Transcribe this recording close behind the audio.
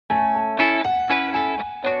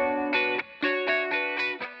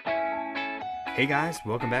Hey guys,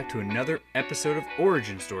 welcome back to another episode of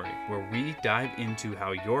Origin Story, where we dive into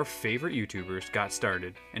how your favorite YouTubers got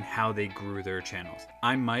started and how they grew their channels.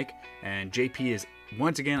 I'm Mike, and JP is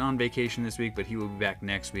once again on vacation this week, but he will be back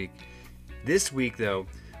next week. This week, though,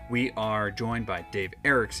 we are joined by Dave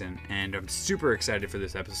Erickson, and I'm super excited for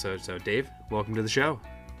this episode. So, Dave, welcome to the show.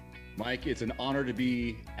 Mike, it's an honor to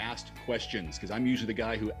be asked questions, because I'm usually the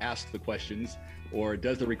guy who asks the questions or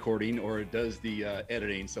does the recording or does the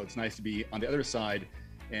editing. So it's nice to be on the other side,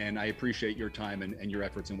 and I appreciate your time and your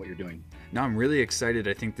efforts in what you're doing. No, I'm really excited.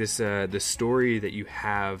 I think this the story that you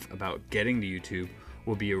have about getting to YouTube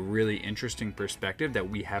will be a really interesting perspective that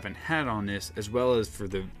we haven't had on this, as well as for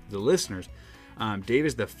the listeners. Dave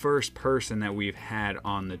is the first person that we've had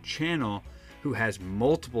on the channel who has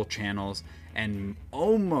multiple channels and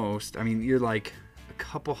almost, I mean, you're like a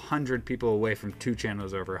couple hundred people away from two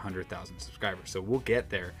channels over 100,000 subscribers. So we'll get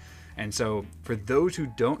there. And so for those who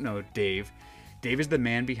don't know Dave is the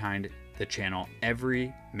man behind the channel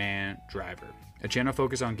Every Man Driver, a channel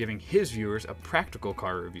focused on giving his viewers a practical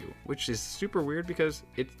car review, which is super weird because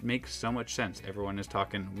it makes so much sense. Everyone is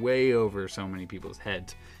talking way over so many people's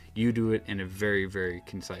heads. You do it in a very, very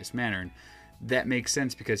concise manner. And that makes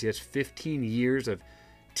sense because he has 15 years of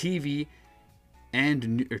TV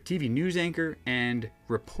and TV news anchor and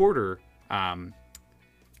reporter. Oh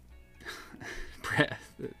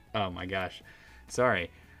my gosh,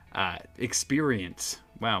 sorry. Experience.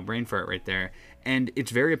 Wow, brain fart right there. And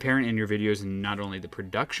it's very apparent in your videos, in not only the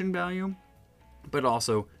production value, but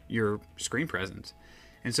also your screen presence.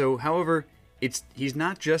 And so, however, he's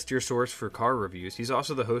not just your source for car reviews. He's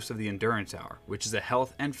also the host of the Endurance Hour, which is a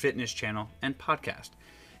health and fitness channel and podcast.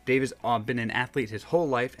 Dave has been an athlete his whole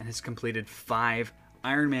life and has completed 5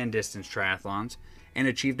 Ironman distance triathlons and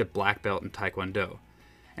achieved a black belt in Taekwondo.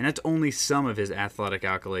 And that's only some of his athletic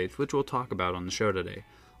accolades, which we'll talk about on the show today.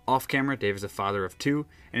 Off camera, Dave is a father of 2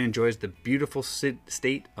 and enjoys the beautiful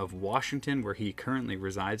state of Washington, where he currently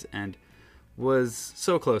resides and was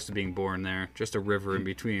so close to being born there, just a river in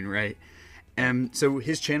between, right? And so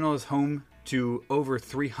his channel is home to over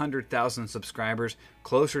 300,000 subscribers,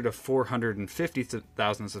 closer to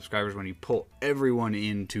 450,000 subscribers when you pull everyone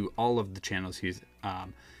into all of the channels he's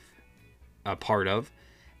a part of.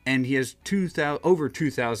 And he has over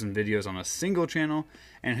 2,000 videos on a single channel,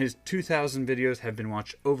 and his 2,000 videos have been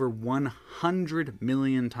watched over 100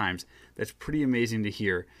 million times. That's pretty amazing to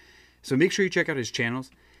hear. So make sure you check out his channels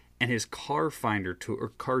and his car finder tool, or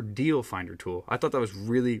car deal finder tool. I thought that was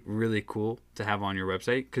really, really cool to have on your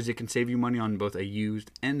website, because it can save you money on both a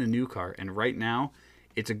used and a new car. And right now,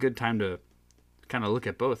 it's a good time to kind of look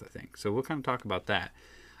at both, I think. So we'll kind of talk about that.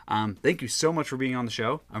 Thank you so much for being on the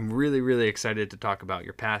show. I'm really, really excited to talk about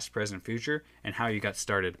your past, present, future, and how you got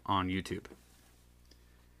started on YouTube.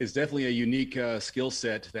 It's definitely a unique skill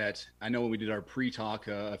set that I know when we did our pre-talk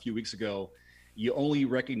a few weeks ago, you only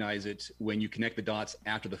recognize it when you connect the dots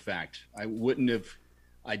after the fact. I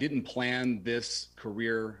didn't plan this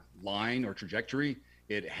career line or trajectory.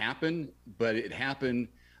 It happened, but it happened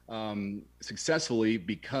successfully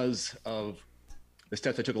because of the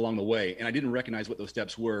steps I took along the way. And I didn't recognize what those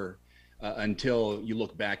steps were until you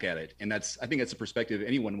look back at it. And I think that's a perspective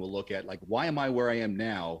anyone will look at. Like, why am I where I am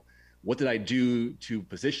now? What did I do to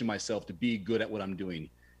position myself to be good at what I'm doing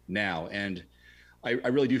now? And I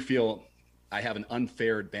really do feel I have an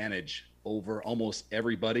unfair advantage over almost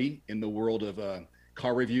everybody in the world of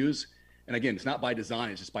car reviews. And again, it's not by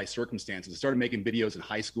design, it's just by circumstances. I started making videos in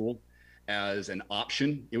high school as an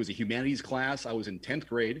option. It was a humanities class. I was in 10th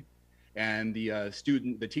grade, and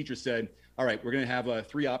the teacher said, all right, we're gonna have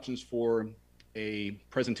 3 options for a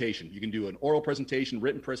presentation. You can do an oral presentation,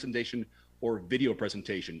 written presentation, or video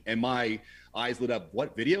presentation. And my eyes lit up.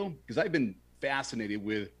 What, video? Because I've been fascinated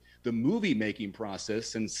with the movie making process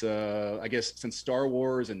since since Star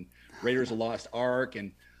Wars and Raiders of the Lost Ark.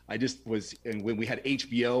 And and when we had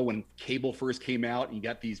HBO, when cable first came out, and you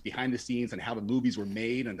got these behind the scenes and how the movies were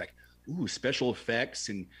made, and like, ooh, special effects,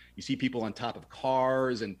 and you see people on top of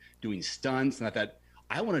cars and doing stunts. And I thought,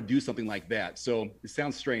 I want to do something like that. So it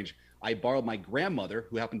sounds strange. I borrowed my grandmother,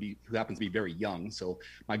 who happens to be very young. So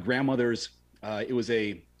my grandmother's, it was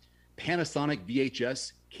a Panasonic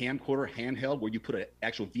VHS camcorder handheld where you put an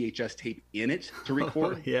actual VHS tape in it to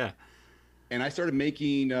record. Oh, yeah. And I started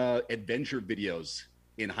making adventure videos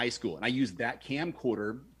in high school. And I used that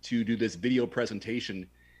camcorder to do this video presentation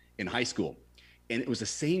in high school. And it was the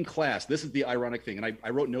same class. This is the ironic thing. And I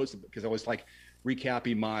wrote notes because I was like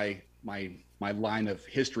recapping my line of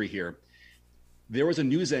history here. There was a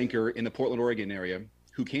news anchor in the Portland, Oregon area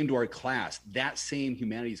who came to our class, that same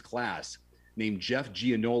humanities class, named Jeff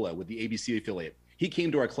Gianola with the ABC affiliate. He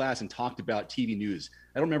came to our class and talked about TV news.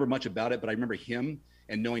 I don't remember much about it, but I remember him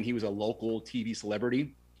and knowing he was a local TV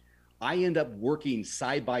celebrity. I end up working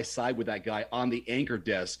side by side with that guy on the anchor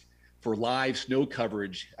desk for live snow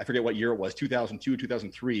coverage. I forget what year it was, 2002,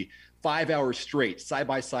 2003, 5 hours straight, side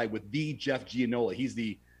by side with the Jeff Gianola. He's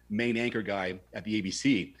the main anchor guy at the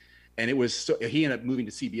ABC. And it was, he ended up moving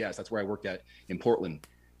to CBS. That's where I worked at in Portland.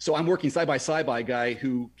 So I'm working side by side by a guy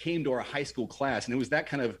who came to our high school class. And it was that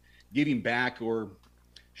kind of giving back or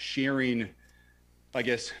sharing, I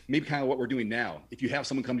guess, maybe kind of what we're doing now. If you have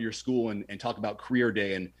someone come to your school and talk about career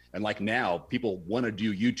day, and like now, people want to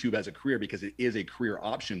do YouTube as a career because it is a career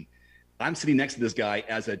option. I'm sitting next to this guy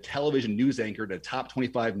as a television news anchor at a top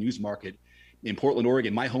 25 news market in Portland,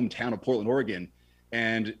 Oregon, my hometown of Portland, Oregon.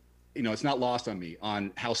 And, you know, it's not lost on me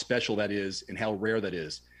on how special that is and how rare that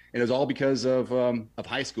is. And it was all because of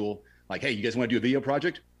high school. Like, hey, you guys want to do a video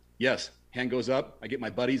project? Yes. Hand goes up. I get my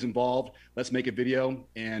buddies involved. Let's make a video.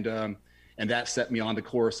 And that set me on the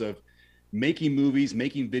course of making movies,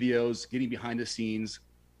 making videos, getting behind the scenes,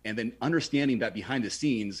 and then understanding that behind the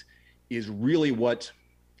scenes is really what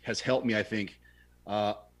has helped me, I think,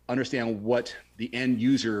 understand what the end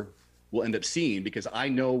user will end up seeing, because I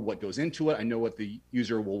know what goes into it. I know what the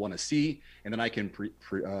user will want to see, and then I can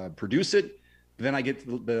produce it. Then I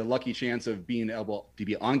get the lucky chance of being able to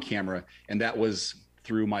be on camera, and that was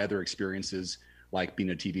through my other experiences, like being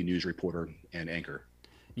a TV news reporter and anchor.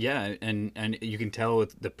 Yeah, and you can tell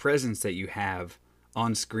with the presence that you have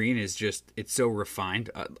on screen is just, it's so refined,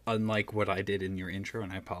 unlike what I did in your intro,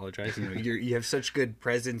 and I apologize. You know, you have such good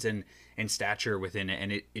presence and stature within it,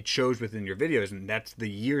 and it shows within your videos, and that's the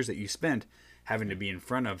years that you spent having to be in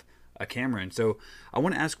front of a camera. And so I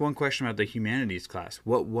want to ask one question about the humanities class.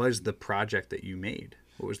 What was the project that you made?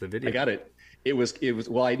 What was the video? I got it. It was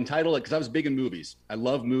well, I entitled it because I was big in movies. I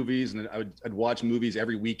love movies, and I'd watch movies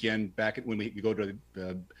every weekend back when we go to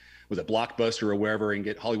was it Blockbuster or wherever and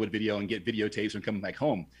get Hollywood Video and get videotapes and come back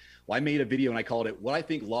home. Well, I made a video and I called it "What I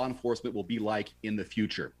Think Law Enforcement Will Be Like in the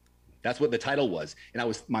Future." That's what the title was. And I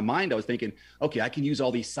was thinking, okay, I can use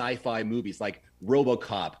all these sci-fi movies like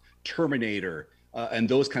RoboCop, Terminator, and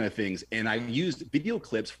those kind of things. And I used video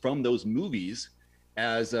clips from those movies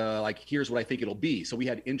as like, here's what I think it'll be. So we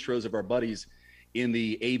had intros of our buddies in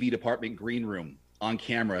the AV department green room on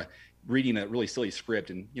camera, reading a really silly script.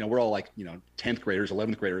 And, you know, we're all like, you know, 10th graders,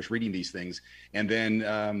 11th graders reading these things. And then,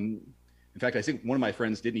 in fact, I think one of my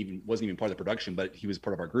friends wasn't even part of the production, but he was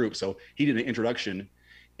part of our group. So he did an introduction,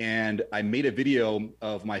 and I made a video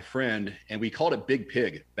of my friend, and we called it Big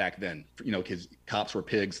Pig back then, you know, because cops were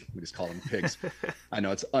pigs. We just call them pigs. I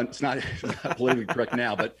know it's not politically correct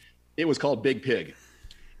now, but it was called Big Pig.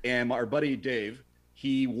 And our buddy Dave,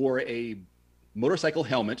 he wore a motorcycle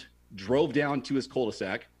helmet, drove down to his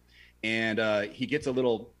cul-de-sac, and he gets a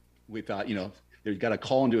little, we thought, you know, he's got a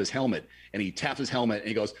call into his helmet, and he taps his helmet and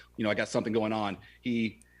he goes, you know, I got something going on.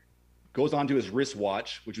 He goes onto his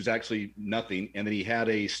wristwatch, which was actually nothing. And then he had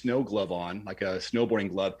a snow glove on, like a snowboarding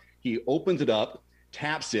glove. He opens it up,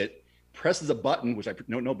 taps it, presses a button, which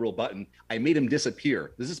no real button. I made him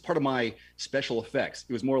disappear. This is part of my special effects.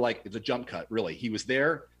 It was more like, it was a jump cut, really. He was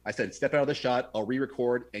there. I said, step out of the shot, I'll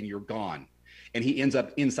re-record, and you're gone. And he ends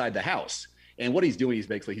up inside the house. And what he's doing is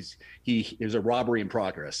basically, there's a robbery in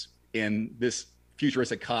progress. And this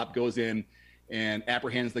futuristic cop goes in and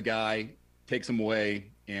apprehends the guy, takes him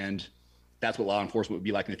away, and that's what law enforcement would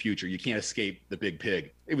be like in the future. You can't escape the Big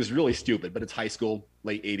Pig. It was really stupid, but it's high school,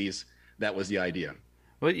 late 80s. That was the idea.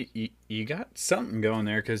 Well, you got something going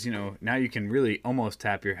there, because, you know, now you can really almost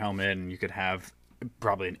tap your helmet, and you could have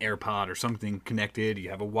probably an AirPod or something connected.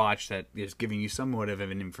 You have a watch that is giving you somewhat of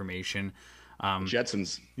an information.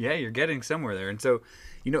 Jetsons. Yeah, you're getting somewhere there. And so,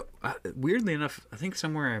 you know, weirdly enough, I think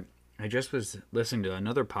somewhere I just was listening to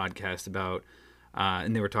another podcast about,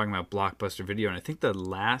 and they were talking about Blockbuster Video, and I think the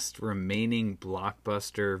last remaining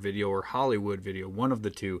Blockbuster Video or Hollywood Video, one of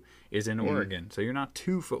the two, is in Oregon. So you're not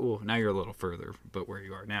too well, now you're a little further, but where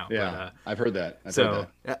you are now. Yeah, but, I've heard that.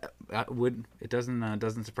 It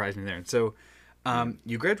doesn't surprise me there. And so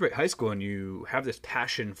you graduate high school and you have this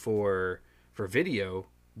passion for video.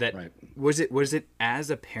 That right. Was it as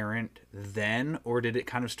a parent then, or did it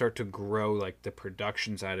kind of start to grow, like the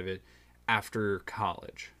production side of it, after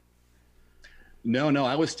college? No,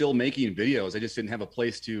 I was still making videos. I just didn't have a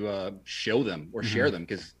place to show them or share them,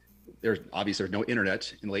 because there's no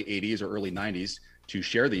internet in the late 80s or early 90s to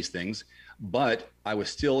share these things. But I was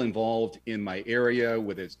still involved in my area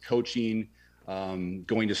with its coaching,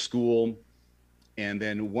 going to school. And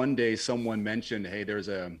then one day someone mentioned, hey, there's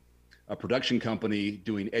a production company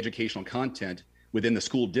doing educational content within the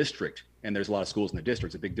school district. And there's a lot of schools in the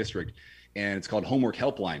district, it's a big district. and it's called Homework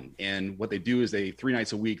Helpline. And what they do is 3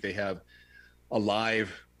 nights a week, they have a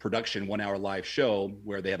live production, 1 hour live show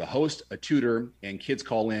where they have a host, a tutor, and kids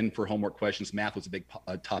call in for homework questions. Math was a big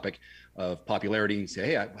topic of popularity, and say,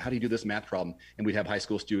 hey, how do you do this math problem? And we'd have high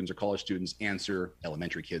school students or college students answer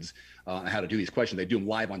elementary kids how to do these questions. They do them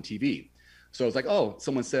live on TV. So it's like, oh,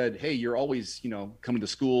 someone said, hey, you're always, coming to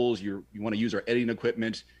schools, you want to use our editing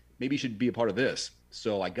equipment. Maybe you should be a part of this.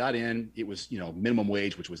 So I got in, it was, minimum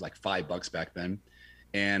wage, which was like $5 back then.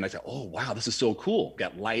 And I said, oh, wow, this is so cool.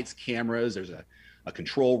 Got lights, cameras, there's a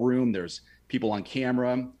control room, there's people on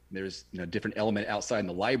camera, there's different element outside in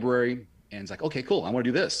the library. And it's like, okay, cool, I want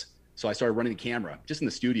to do this. So I started running the camera just in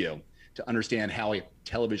the studio to understand how a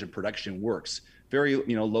television production works. Very,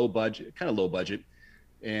 low budget, kind of low budget.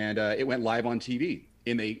 And it went live on TV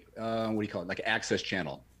in a, what do you call it? Like an access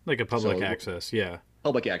channel. Like a public access, yeah.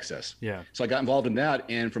 Public access. Yeah. So I got involved in that.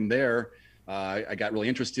 And from there, I got really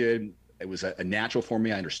interested. It was a natural for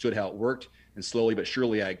me. I understood how it worked. And slowly but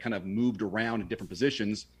surely, I kind of moved around in different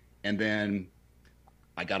positions. And then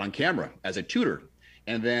I got on camera as a tutor.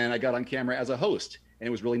 And then I got on camera as a host. And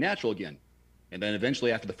it was really natural again. And then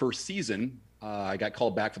eventually, after the first season, I got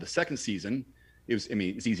called back for the second season. It's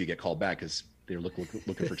easy to get called back because they're looking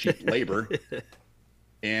for cheap labor.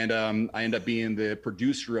 And I ended up being the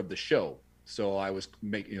producer of the show. So I was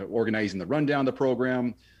organizing the rundown of the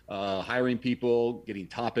program, hiring people, getting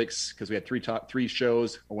topics, because we had three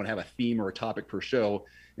shows. I want to have a theme or a topic per show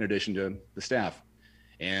in addition to the staff.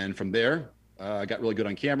 And from there, I got really good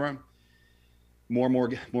on camera, more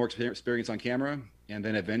experience on camera. And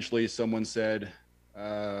then eventually someone said,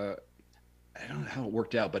 I don't know how it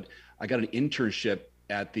worked out, but I got an internship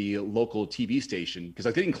at the local TV station because I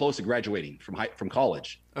was getting close to graduating from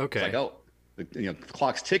college. Okay. It's like, oh, the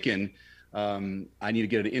clock's ticking. I need to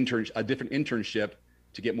get a different internship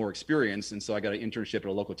to get more experience. And so I got an internship at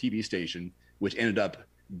a local TV station, which ended up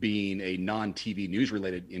being a non-TV news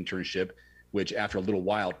related internship, which after a little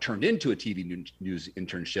while turned into a TV news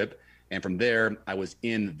internship. And from there, I was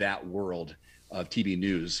in that world of TV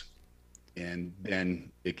news. And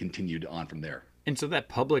then it continued on from there. And so that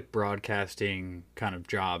public broadcasting kind of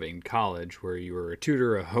job in college where you were a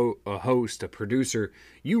tutor, a host, a producer,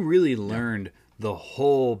 you really learned the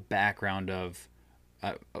whole background of,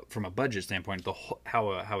 from a budget standpoint, how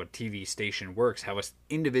a TV station works, how an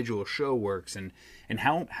individual show works, and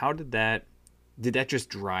how did that just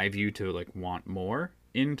drive you to like want more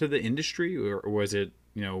into the industry, or was it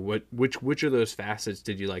which of those facets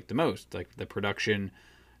did you like the most, like the production,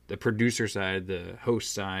 the producer side, the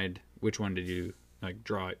host side? Which one did you like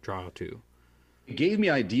draw to? It gave me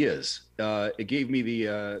ideas. It gave me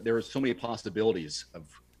there were so many possibilities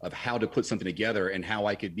of how to put something together and how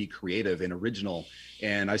I could be creative and original.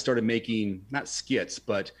 And I started making not skits,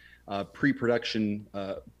 but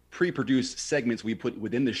pre-produced segments we put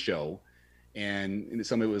within the show. And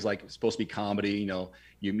some of it was like supposed to be comedy.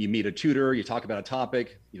 You meet a tutor, you talk about a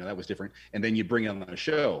topic, that was different. And then you bring it on a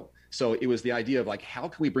show. So it was the idea of like, how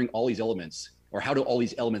can we bring all these elements, or how do all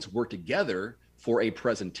these elements work together for a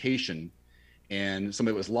presentation? And some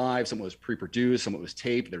of it was live, some of it was pre-produced, some of it was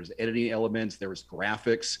taped. There was editing elements, there was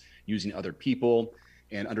graphics, using other people,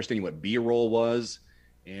 and understanding what B-roll was.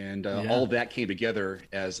 And all of that came together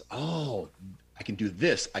as, oh, I can do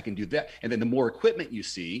this, I can do that. And then the more equipment you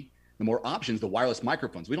see, the more options, the wireless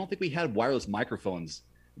microphones. We don't think we had wireless microphones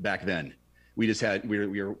back then. We just had, we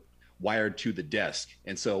were wired to the desk.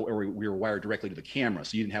 And so, or we were wired directly to the camera.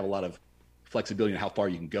 So you didn't have a lot of flexibility in how far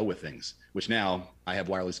you can go with things, which now I have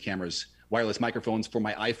wireless microphones for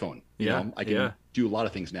my iPhone. I can do a lot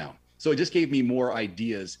of things now. So it just gave me more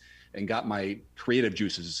ideas and got my creative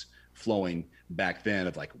juices flowing back then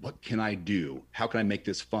of like, what can I do? How can I make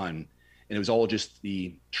this fun? And it was all just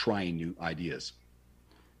the trying new ideas.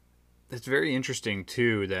 It's very interesting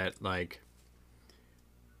too, that like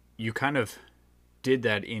you kind of did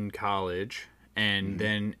that in college, and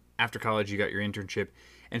then after college you got your internship.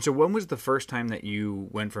 And so when was the first time that you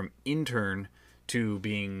went from intern to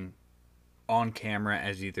being on camera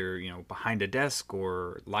as either, behind a desk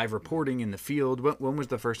or live reporting in the field? When was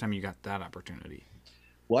the first time you got that opportunity?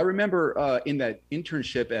 Well, I remember in that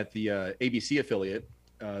internship at the ABC affiliate,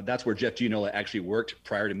 that's where Jeff Gianola actually worked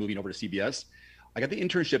prior to moving over to CBS. I got the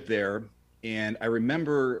internship there, and I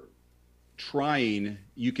remember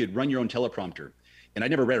you could run your own teleprompter. And I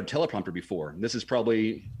never read a teleprompter before. This is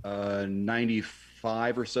probably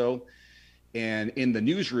 95 or so. And in the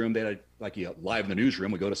newsroom, they had live in the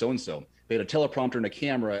newsroom, we go to so-and-so. They had a teleprompter and a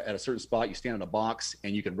camera at a certain spot. You stand in a box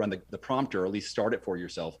and you can run the prompter, or at least start it for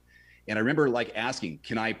yourself. And I remember asking,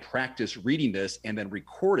 can I practice reading this and then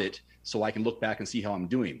record it so I can look back and see how I'm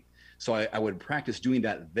doing? So I would practice doing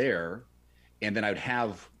that there. and then I would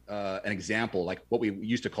have an example, like what we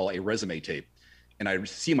used to call a resume tape. And I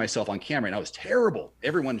see myself on camera, and I was terrible.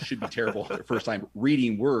 Everyone should be terrible for the first time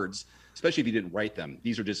reading words, especially if you didn't write them.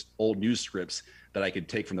 These are just old news scripts that I could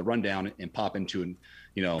take from the rundown and pop into,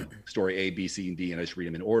 story A, B, C, and D, and I just read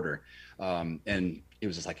them in order. And it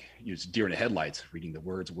was just like you was deer in the headlights, reading the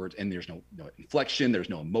words, and there's no inflection, there's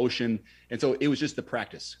no emotion, and so it was just the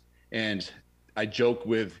practice. And I joke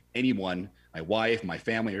with anyone, my wife, my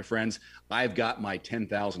family, or friends, I've got my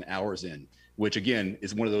 10,000 hours in, which again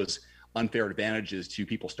is one of those unfair advantages to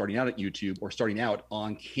people starting out at YouTube or starting out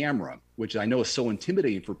on camera, which I know is so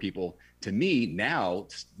intimidating for people. To me now,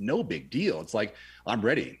 it's no big deal. It's like, I'm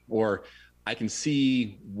ready, or I can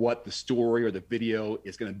see what the story or the video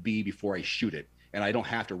is going to be before I shoot it. And I don't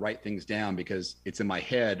have to write things down because it's in my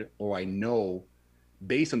head, or I know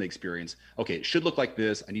based on the experience, okay, it should look like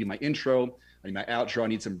this. I need my intro, I need my outro, I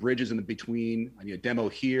need some bridges in the between, I need a demo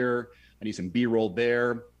here, I need some B-roll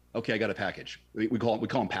there. Okay, I got a package. We call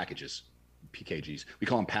them packages, PKGs. We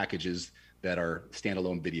call them packages that are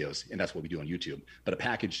standalone videos, and that's what we do on YouTube. But a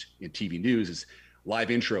package in TV news is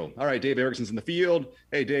live intro. All right, Dave Erickson's in the field.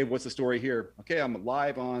 Hey, Dave, what's the story here? Okay, I'm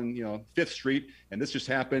live on 5th Street, and this just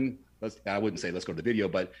happened. I wouldn't say let's go to the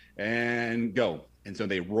video, and go. And so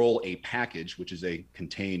they roll a package, which is a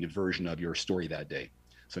contained version of your story that day.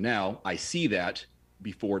 So now I see that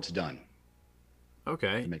before it's done.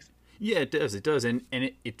 Okay. Yeah, it does. It does. And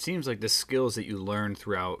it seems like the skills that you learn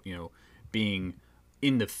throughout, being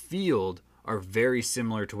in the field are very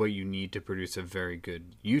similar to what you need to produce a very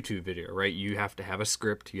good YouTube video, right? You have to have a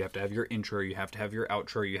script, you have to have your intro, you have to have your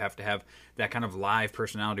outro, you have to have that kind of live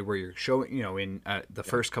personality where you're showing, in the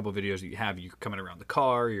first couple of videos that you have, you coming around the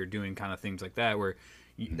car, you're doing kind of things like that where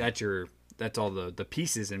that's all the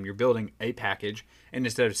pieces, and you're building a package, and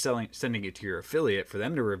instead of sending it to your affiliate for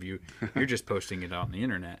them to review, you're just posting it on the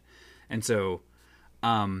internet. And so,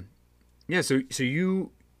 so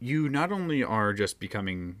you not only are just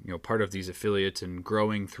becoming, part of these affiliates and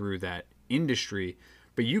growing through that industry,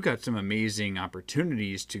 but you got some amazing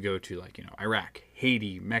opportunities to go to Iraq,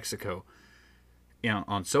 Haiti, Mexico,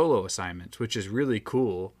 on solo assignments, which is really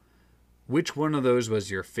cool. Which one of those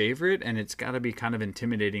was your favorite? And it's got to be kind of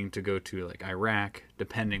intimidating to go to Iraq,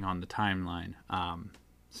 depending on the timeline.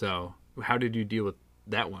 So how did you deal with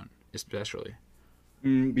that one, especially?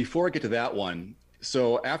 Before I get to that one,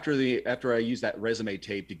 so after I used that resume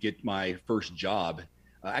tape to get my first job,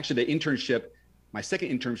 actually my second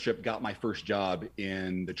internship got my first job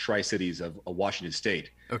in the Tri-Cities of Washington State.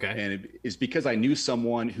 Okay. And it's because I knew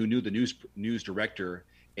someone who knew the news director,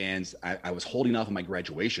 and I was holding off on my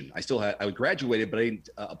graduation. I graduated, but I didn't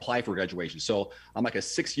apply for graduation. So I'm like a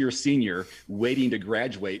 6-year senior waiting to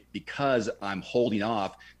graduate because I'm holding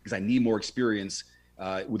off because I need more experience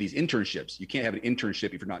with these internships. You can't have an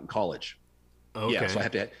internship if you're not in college. Okay.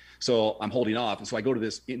 Yeah, so I'm holding off. And so I go to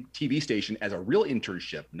this TV station as a real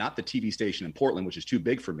internship, not the TV station in Portland, which is too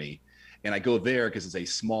big for me. And I go there because it's a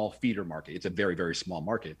small feeder market. It's a very, very small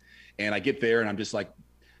market. And I get there and I'm just like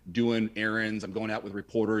doing errands. I'm going out with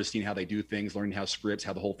reporters, seeing how they do things, learning how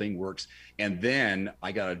the whole thing works. And then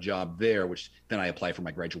I got a job there, which then I apply for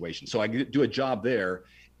my graduation. So I do a job there,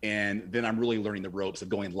 and then I'm really learning the ropes of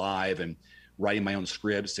going live and writing my own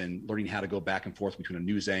scripts and learning how to go back and forth between a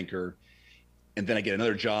news anchor. And then I get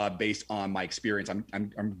another job based on my experience.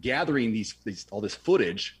 I'm gathering all this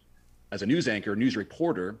footage as a news anchor, news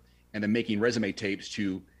reporter, and then making resume tapes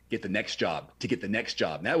to get the next job.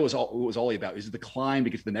 And that was all it was all about, is the climb to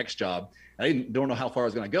get to the next job. I don't know how far I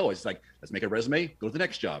was going to go. It's like, let's make a resume, go to the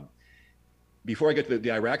next job. Before I get to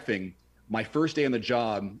the Iraq thing, my first day on the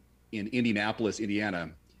job in Indianapolis,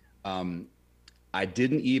 Indiana, I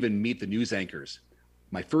didn't even meet the news anchors.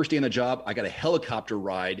 My first day on the job, I got a helicopter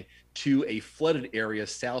ride to a flooded area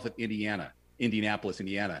south of Indianapolis,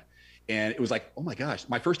 Indiana. And it was like, oh my gosh,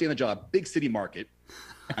 my first day on the job, big city market.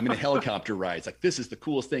 I'm in a helicopter ride. It's like, this is the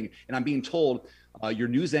coolest thing. And I'm being told your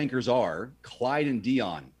news anchors are Clyde and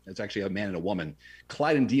Dion. It's actually a man and a woman.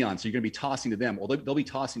 Clyde and Dion. So you're going to be tossing to them. Well, they'll be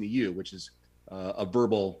tossing to you, which is a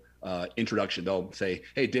verbal introduction. They'll say,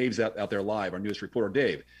 hey, Dave's out there live, our newest reporter,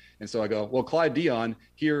 Dave. And so I go, well, Clyde Dion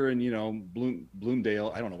here in,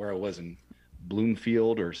 Bloomdale. I don't know where I was, in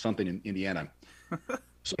Bloomfield or something in Indiana.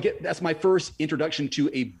 So that's my first introduction to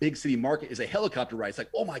a big city market, is a helicopter ride. It's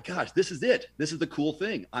like, oh my gosh, this is it. This is the cool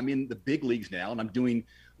thing. I'm in the big leagues now, and I'm doing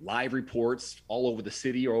live reports all over the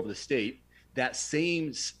city or over the state. That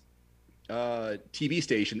same TV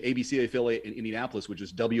station, ABC affiliate in Indianapolis, which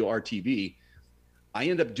is WRTV, I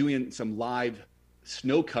ended up doing some live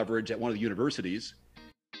snow coverage at one of the universities.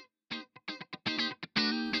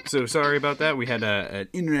 So sorry about that. We had an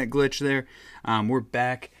internet glitch there. We're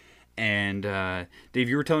back. And Dave,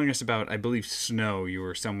 you were telling us about, I believe, snow. You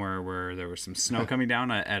were somewhere where there was some snow coming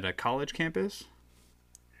down at a college campus.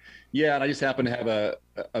 Yeah, and I just happened to have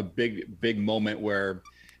a big moment where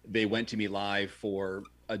they went to me live for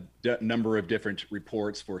number of different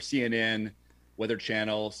reports for CNN, Weather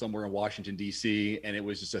Channel, somewhere in Washington D.C., and it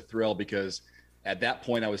was just a thrill because at that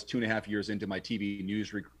point I was 2.5 years into my TV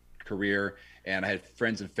news career, and I had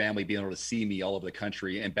friends and family being able to see me all over the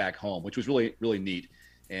country and back home, which was really neat.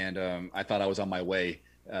 And I thought I was on my way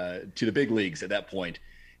to the big leagues at that point.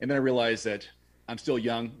 And then I realized that I'm still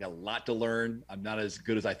young, got a lot to learn. I'm not as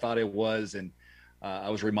good as I thought I was. And I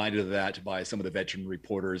was reminded of that by some of the veteran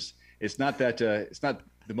reporters. It's not the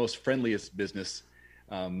most friendliest business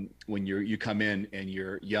when you come in and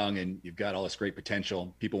you're young and you've got all this great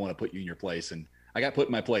potential. People want to put you in your place. And I got put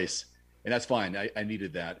in my place, and that's fine. I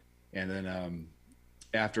needed that. And then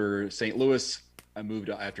after St. Louis, I moved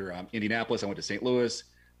after Indianapolis. I went to St. Louis,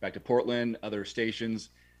 back to Portland, other stations.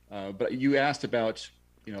 But you asked about,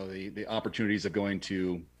 the opportunities of going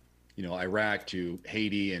to, Iraq, to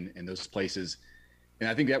Haiti and those places. And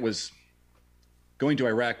I think that was going to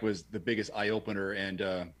Iraq was the biggest eye opener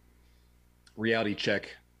and reality check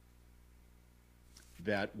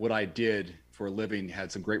that what I did for a living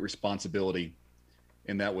had some great responsibility.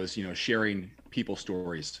 And that was, sharing people's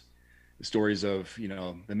stories, the stories of,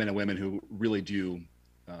 the men and women who really do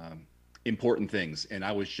important things. And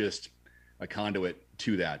I was just a conduit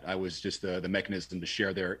to that. I was just the mechanism to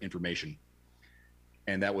share their information.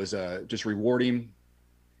 And that was just rewarding.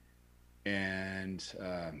 And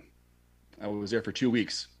I was there for 2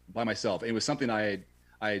 weeks by myself. It was something I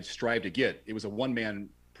had strived to get. It was a one-man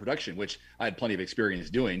production, which I had plenty of experience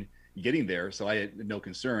doing, getting there. So I had no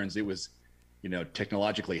concerns. It was,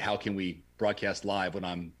 technologically, how can we broadcast live when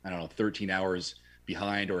I'm, 13 hours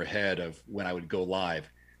behind or ahead of when I would go live.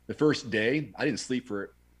 The first day, I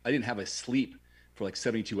didn't have a sleep for like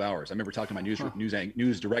 72 hours. I remember talking to my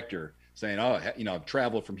news director saying, I've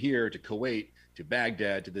traveled from here to Kuwait to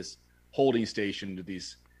Baghdad to this holding station to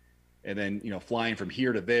these, and then, flying from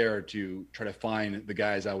here to there to try to find the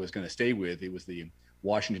guys I was going to stay with. It was the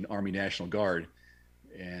Washington Army National Guard.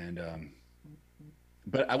 And,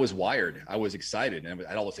 but I was wired. I was excited, and I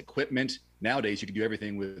had all this equipment. Nowadays, you can do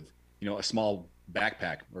everything with, a small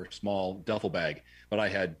backpack or a small duffel bag. But I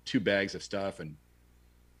had 2 bags of stuff, and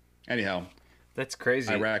anyhow, that's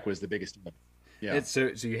crazy. Iraq was the biggest. Yeah. So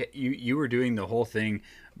you were doing the whole thing,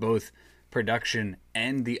 both production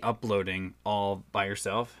and the uploading, all by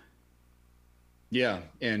yourself. Yeah,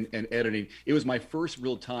 and editing. It was my first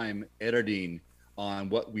real time editing on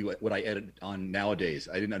what I edit on nowadays.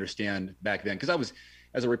 I didn't understand back then because I was,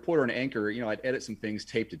 as a reporter and anchor, I'd edit some things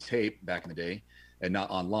tape to tape back in the day and not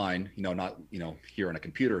online, not, here on a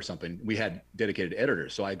computer or something. We had dedicated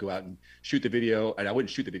editors. So I'd go out and shoot the video, and I wouldn't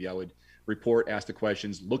shoot the video. I would report, ask the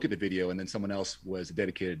questions, look at the video, and then someone else was a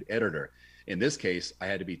dedicated editor. In this case, I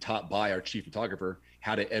had to be taught by our chief photographer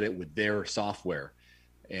how to edit with their software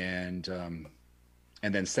and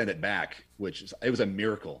then send it back, it was a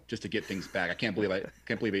miracle just to get things back. I can't believe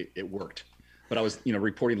it worked. But I was,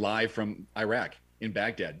 reporting live from Iraq in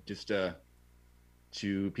Baghdad, just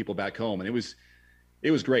to people back home. And it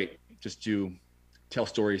was great just to tell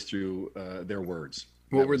stories through their words.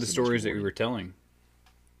 What were the stories that you were telling?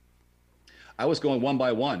 I was going one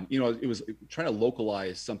by one. It was trying to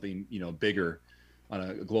localize something, bigger on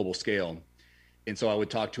a global scale. And so I would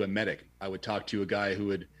talk to a medic. I would talk to a guy who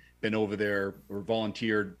had been over there or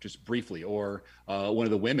volunteered just briefly, or one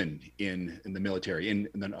of the women in the military, in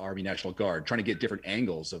the Army National Guard, trying to get different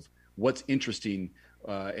angles of what's interesting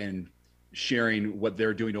and sharing what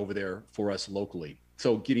they're doing over there for us locally.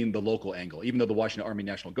 So getting the local angle, even though the Washington Army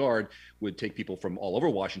National Guard would take people from all over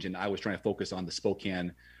Washington, I was trying to focus on the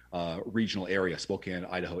Spokane regional area, Spokane,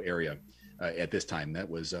 Idaho area at this time. That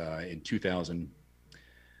was in 2000, I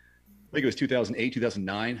think it was 2008,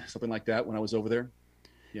 2009, something like that when I was over there.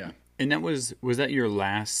 Yeah. And that was that your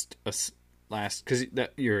last, because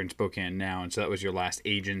you're in Spokane now, and so that was your last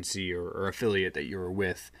agency or affiliate that you were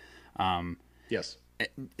with. Yes.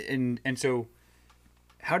 And so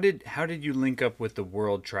how did you link up with the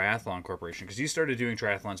World Triathlon Corporation? Because you started doing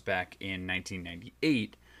triathlons back in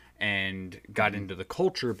 1998 and got into the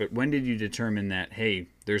culture, but when did you determine that, hey,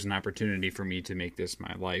 there's an opportunity for me to make this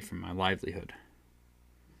my life and my livelihood?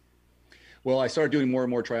 Well, I started doing more and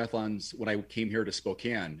more triathlons when I came here to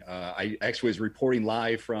Spokane. I actually was reporting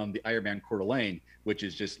live from the Ironman Coeur d'Alene, which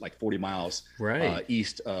is just like 40 miles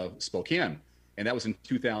east of Spokane. And that was in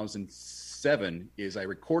 2007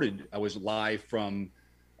 I was live from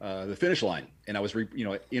the finish line. And I was,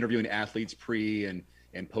 interviewing athletes pre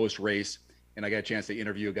and post race. and I got a chance to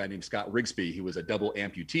interview a guy named Scott Rigsby. He was a double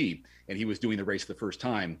amputee, and he was doing the race for the first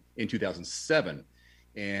time in 2007.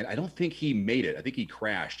 And I don't think he made it. I think he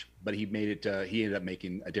crashed, but he made it. He ended up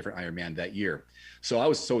making a different Ironman that year. So I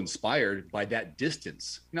was so inspired by that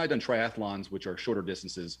distance. I've done triathlons, which are shorter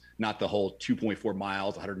distances, not the whole 2.4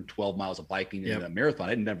 miles, 112 miles of biking in a marathon.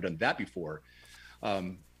 I'd never done that before.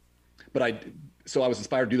 So I was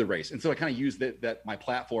inspired to do the race. And so I kind of used that my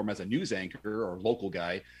platform as a news anchor or local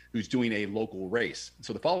guy who's doing a local race.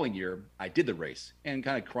 So the following year I did the race and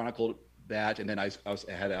kind of chronicled that. And then I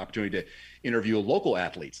had an opportunity to interview local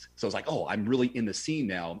athletes. So I was like, oh, I'm really in the scene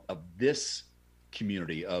now of this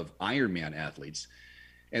community of Ironman athletes.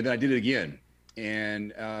 And then I did it again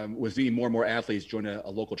and was seeing more and more athletes join a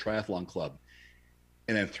local triathlon club.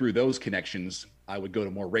 And then through those connections, I would go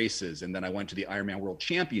to more races. And then I went to the Ironman World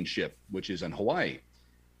Championship, which is in Hawaii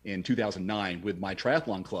in 2009 with my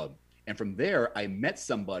triathlon club. And from there, I met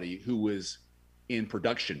somebody who was in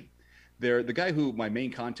production. The guy who my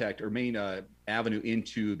main contact or main avenue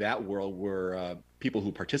into that world were people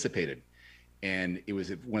who participated. And it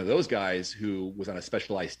was one of those guys who was on a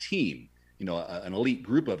specialized team, an elite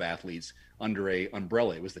group of athletes under a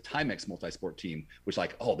umbrella. It was the Timex multi-sport team, which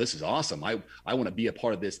like, oh, this is awesome. I want to be a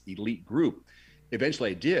part of this elite group.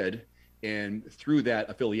 Eventually I did. And through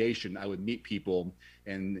that affiliation, I would meet people.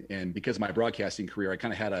 And because of my broadcasting career, I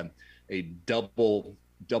kind of had a double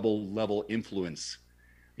level influence.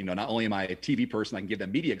 Not only am I a TV person, I can give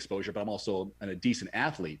them media exposure, but I'm also a decent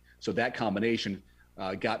athlete. So that combination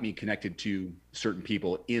got me connected to certain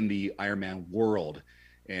people in the Ironman world.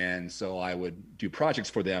 And so I would do projects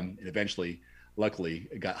for them and eventually, luckily,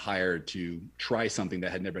 got hired to try something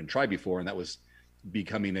that had never been tried before. And that was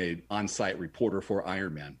becoming an on-site reporter for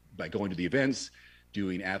Ironman by going to the events,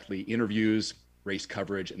 doing athlete interviews, race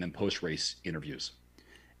coverage, and then post-race interviews.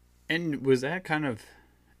 And was that kind of,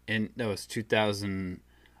 and that was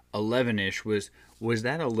 2011-ish, was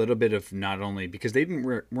that a little bit of not only, because they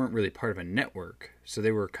weren't really part of a network, so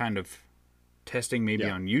they were kind of testing maybe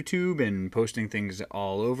on YouTube and posting things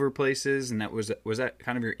all over places, and was that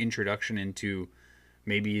kind of your introduction into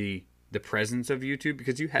maybe the presence of YouTube?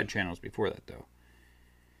 Because you had channels before that, though.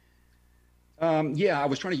 I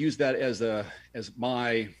was trying to use that as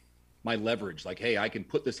my leverage. Like, hey, I can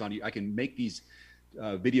put this on you. I can make these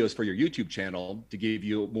videos for your YouTube channel to give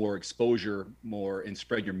you more exposure, more, and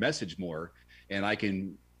spread your message more. And I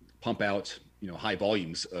can pump out, high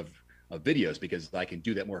volumes of videos because I can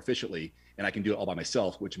do that more efficiently, and I can do it all by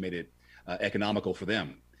myself, which made it economical for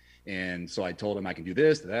them. And so I told them I can do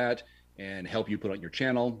this, that, and help you put on your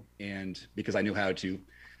channel. And because I knew how to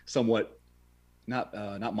somewhat not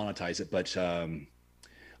monetize it, but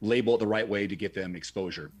label it the right way to get them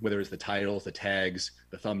exposure, whether it's the titles, the tags,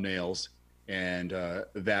 the thumbnails, and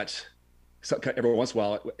that every once in a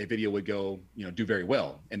while a video would go, do very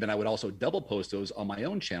well. And then I would also double post those on my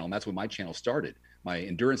own channel. And that's when my channel started. My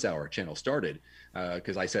Endurance Hour channel started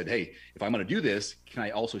because I said, hey, if I'm going to do this, can I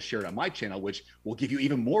also share it on my channel, which will give you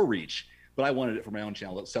even more reach? But I wanted it for my own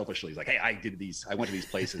channel selfishly. It's like, hey, I went to these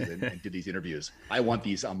places and did these interviews. I want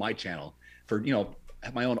these on my channel for,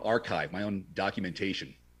 my own archive, my own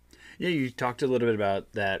documentation. Yeah, you talked a little bit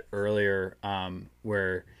about that earlier,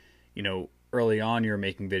 where, early on you were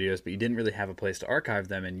making videos, but you didn't really have a place to archive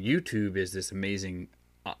them. And YouTube is this amazing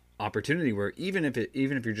opportunity where even if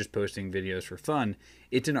you're just posting videos for fun,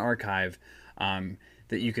 it's an archive that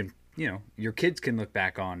you can, your kids can look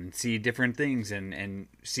back on and see different things and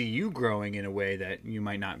see you growing in a way that you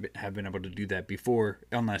might not have been able to do that before,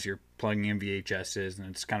 unless you're plugging in VHSs and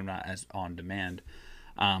it's kind of not as on demand.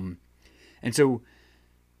 And so,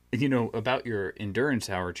 about your Endurance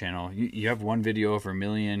Hour channel, you have one video over 1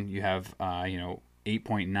 million. You have,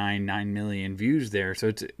 8.99 million views there. So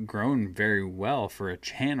it's grown very well for a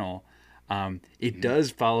channel. It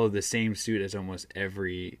does follow the same suit as almost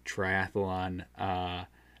every triathlon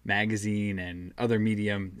magazine and other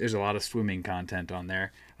medium. There's a lot of swimming content on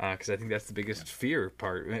there because I think that's the biggest fear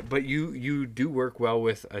part. But you do work well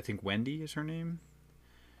with, I think Wendy is her name.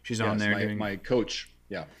 She's on there. My coach.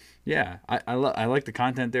 Yeah, I like the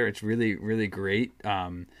content there. It's really, really great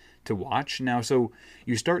to watch. Now, so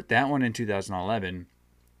you start that one in 2011,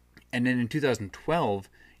 and then in 2012,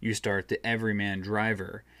 you start the Everyman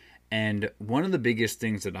Driver. And one of the biggest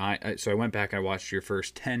things that so I went back, I watched your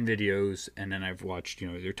first 10 videos, and then I've watched,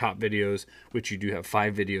 your top videos, which you do have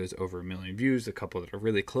 5 videos over 1 million views, a couple that are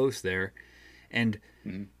really close there. And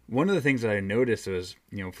one of the things that I noticed was,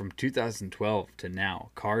 from 2012 to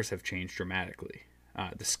now, cars have changed dramatically.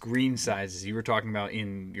 the screen sizes you were talking about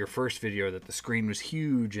in your first video, that the screen was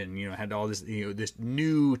huge and had all this this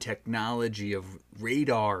new technology of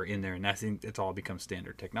radar in there, and I think it's all become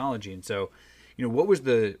standard technology. And so what was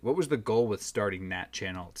the goal with starting that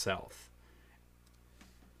channel itself?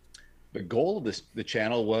 The goal of the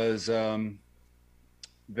channel was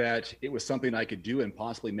that it was something I could do and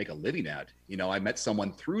possibly make a living at. I met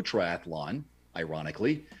someone through triathlon,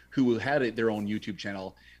 ironically, who had their own YouTube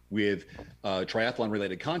channel with triathlon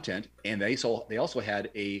related content, and they also had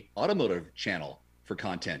a automotive channel for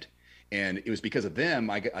content. And it was because of them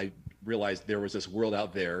I realized there was this world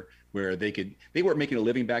out there where they weren't making a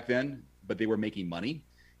living back then, but they were making money.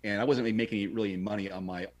 And I wasn't making really money on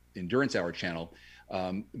my endurance hour channel,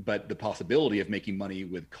 but the possibility of making money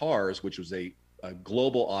with cars, which was a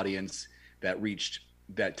global audience that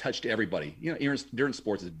touched everybody. Endurance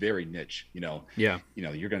sports is very niche. Yeah.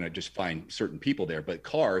 You're going to just find certain people there, but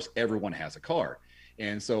cars, everyone has a car.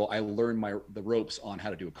 And so I learned the ropes on how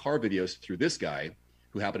to do car videos through this guy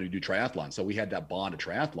who happened to do triathlon. So we had that bond of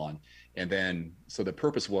triathlon. And then, so the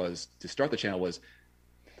purpose was to start the channel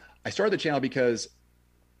I started the channel because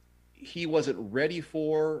he wasn't ready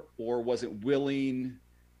for or wasn't willing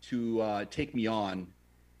to take me on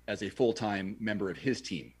as a full-time member of his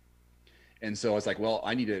team. And so I was like, well,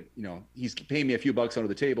 I need to, he's paying me a few bucks under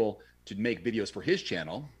the table to make videos for his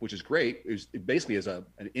channel, which is great. It basically is an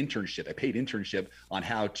internship, a paid internship on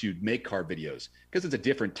how to make car videos, because it's a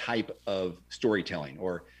different type of storytelling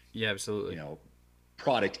or, yeah, absolutely.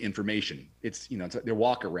 Product information. It's, they're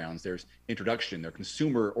walk-arounds, there's introduction, they're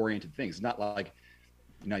consumer-oriented things. It's not like,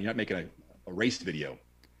 you're not making a race video.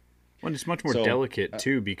 Well, it's much more delicate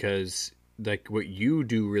too, because like what you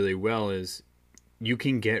do really well is you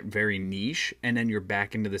can get very niche, and then you're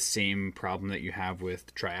back into the same problem that you have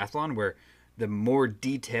with triathlon, where the more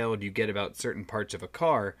detailed you get about certain parts of a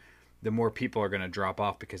car, the more people are going to drop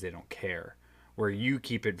off because they don't care. Where you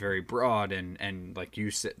keep it very broad, and like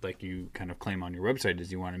you said, like you kind of claim on your website,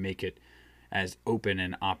 is you want to make it as open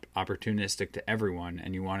and opportunistic to everyone,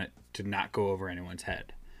 and you want it to not go over anyone's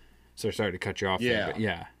head. So sorry to cut you off there, but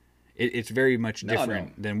yeah, it's very much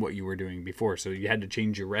different than what you were doing before. So you had to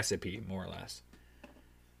change your recipe more or less.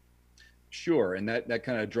 Sure, and that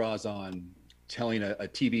kind of draws on telling a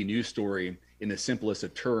TV news story in the simplest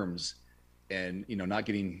of terms, and not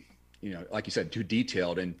getting like you said, too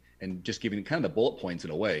detailed, and just giving kind of the bullet points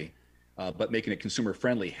in a way, but making it consumer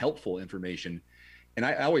friendly, helpful information. And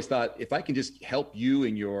I always thought, if I can just help you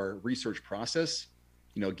in your research process,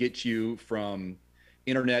 get you from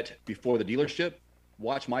internet before the dealership,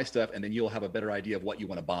 watch my stuff, and then you'll have a better idea of what you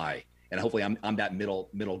want to buy. And hopefully I'm that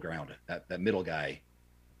middle ground, that middle guy,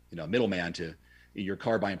 middleman to your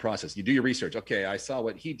car buying process. You do your research. Okay, I saw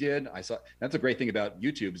what he did. That's a great thing about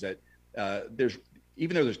YouTube, is that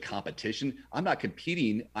even though there's competition, I'm not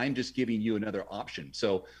competing. I'm just giving you another option.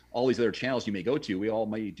 So all these other channels you may go to, we all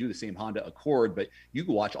may do the same Honda Accord, but you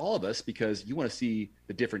can watch all of us because you want to see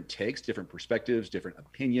the different takes, different perspectives, different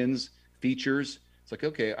opinions, features. It's like,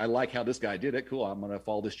 okay, I like how this guy did it. Cool. I'm going to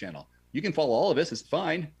follow this channel. You can follow all of us. It's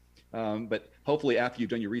fine. But hopefully after you've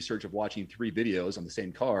done your research of watching 3 videos on the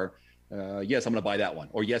same car, yes, I'm going to buy that one.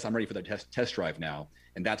 Or yes, I'm ready for the test drive now.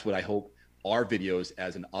 And that's what I hope our videos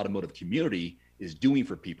as an automotive community is doing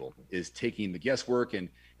for people, is taking the guesswork and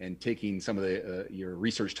taking some of your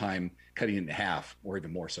research time, cutting it in half or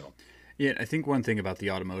even more so. Yeah, I think one thing about the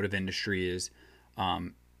automotive industry is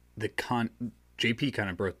JP kind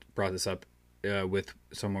of brought this up with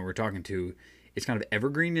someone we're talking to. It's kind of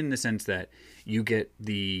evergreen in the sense that you get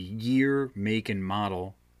the year, make, and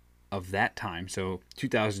model of that time. So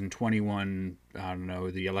 2021, I don't know,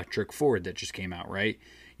 the electric Ford that just came out, right?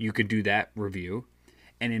 You could do that review.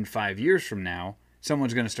 And in 5 years from now,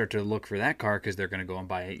 someone's going to start to look for that car because they're going to go and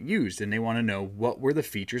buy it used. And they want to know what were the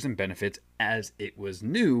features and benefits as it was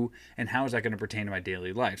new, and how is that going to pertain to my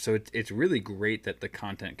daily life. So it's really great that the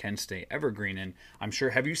content can stay evergreen. And I'm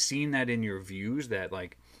sure, have you seen that in your views, that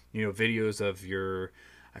like, videos of your,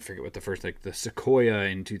 I forget what the first, like the Sequoia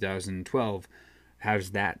in 2012,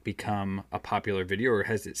 has that become a popular video, or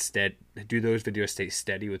has it do those videos stay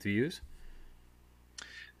steady with views?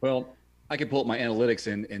 Well, I can pull up my analytics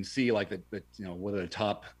and see like the what are the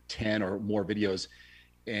top 10 or more videos.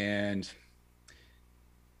 And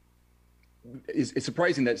it's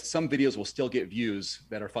surprising that some videos will still get views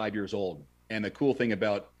that are 5 years old. And the cool thing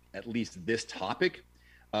about at least this topic,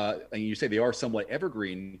 and you say they are somewhat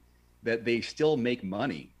evergreen, that they still make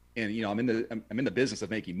money. And I'm in the business of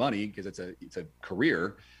making money because it's a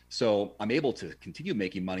career. So I'm able to continue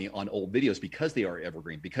making money on old videos because they are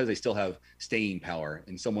evergreen, because they still have staying power,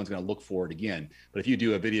 and someone's going to look for it again. But if you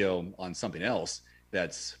do a video on something else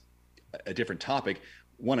that's a different topic,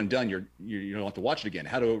 one and done. You don't have to watch it again.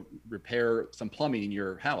 How to repair some plumbing in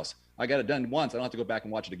your house. I got it done once. I don't have to go back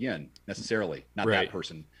and watch it again necessarily. Not Right. that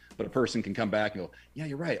person, but a person can come back and go, yeah,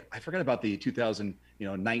 you're right. I forgot about the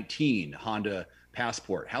 2019 Honda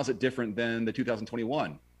Passport. How's it different than the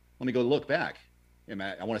 2021? Let me go look back.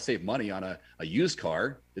 I want to save money on a used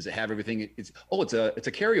car. Does it have everything? It's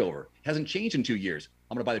a carryover. It hasn't changed in 2 years.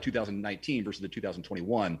 I'm going to buy the 2019 versus the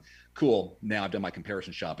 2021. Cool. Now I've done my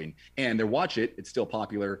comparison shopping, and they watch it. It's still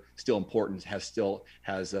popular, still important,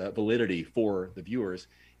 has validity for the viewers.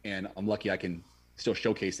 And I'm lucky I can still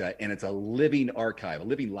showcase that. And it's a living archive, a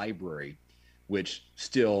living library, which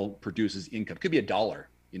still produces income. It could be $1,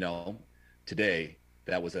 today.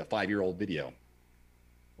 That was a 5-year-old video.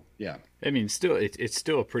 Yeah. I mean, still, it's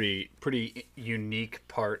still a pretty unique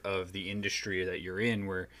part of the industry that you're in,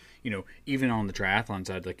 where, even on the triathlon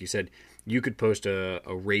side, like you said, you could post a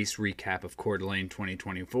race recap of Coeur d'Alene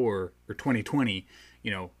 2024 or 2020.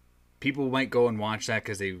 People might go and watch that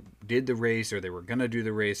because they did the race, or they were going to do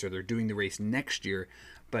the race, or they're doing the race next year.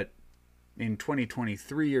 But in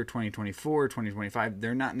 2023 or 2024, 2025,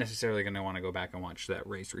 they're not necessarily going to want to go back and watch that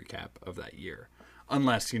race recap of that year.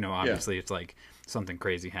 Unless, obviously it's like something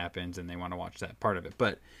crazy happens and they want to watch that part of it.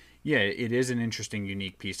 But yeah, it is an interesting,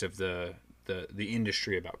 unique piece of the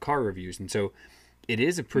industry about car reviews. And so it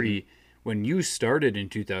is a pretty, when you started in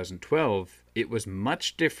 2012, it was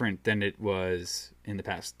much different than it was in the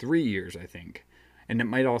past 3 years, I think. And it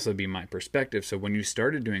might also be my perspective. So when you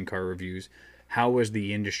started doing car reviews, how was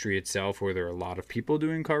the industry itself? Were there a lot of people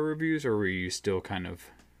doing car reviews, or were you still kind of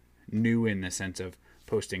new in the sense of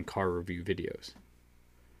posting car review videos?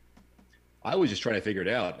 I was just trying to figure it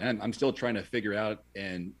out, and I'm still trying to figure out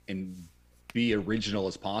and be original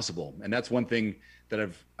as possible. And that's one thing that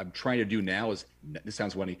I'm trying to do now. Is, this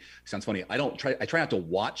sounds funny. I try not to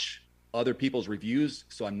watch other people's reviews,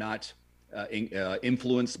 so I'm not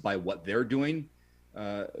influenced by what they're doing.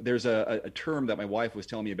 There's a term that my wife was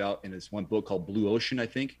telling me about in this one book called Blue Ocean, I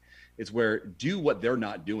think. It's where do what they're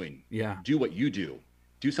not doing. Yeah. Do what you do.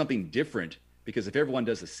 Do something different, because if everyone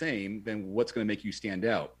does the same, then what's going to make you stand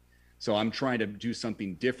out? So I'm trying to do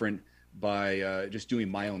something different by just doing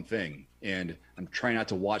my own thing. And I'm trying not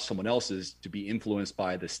to watch someone else's to be influenced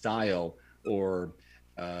by the style or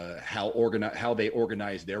how they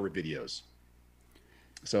organize their videos.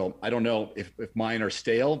 So I don't know if mine are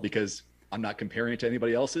stale because I'm not comparing it to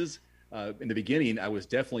anybody else's. In the beginning, I was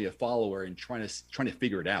definitely a follower and trying to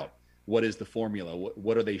figure it out. What is the formula?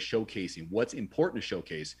 What are they showcasing? What's important to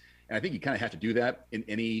showcase? And I think you kind of have to do that in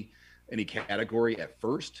any category at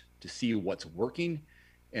first to see what's working,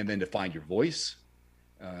 and then to find your voice.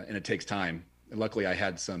 And it takes time. And luckily, I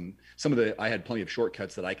had I had plenty of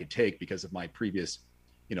shortcuts that I could take because of my previous,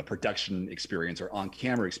 production experience or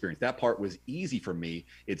on-camera experience. That part was easy for me.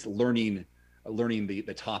 It's learning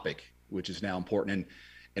the topic, which is now important.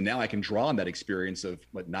 And now I can draw on that experience of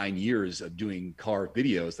 9 years of doing car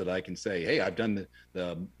videos that I can say, hey, I've done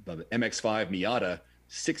the MX-5 Miata,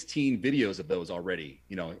 16 videos of those already,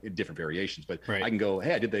 in different variations. But right. I can go,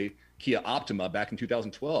 hey, I did the Kia Optima back in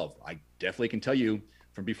 2012. I definitely can tell you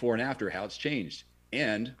from before and after how it's changed.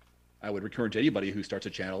 And I would encourage anybody who starts a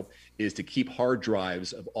channel is to keep hard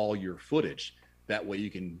drives of all your footage. That way you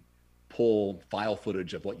can pull file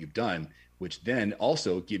footage of what you've done, which then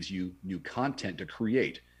also gives you new content to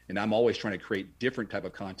create. And I'm always trying to create different type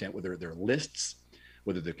of content, whether they're lists,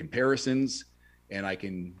 whether they're comparisons, and I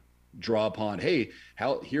can draw upon, hey,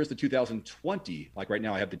 here's the 2020, like right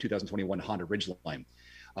now I have the 2021 Honda Ridgeline.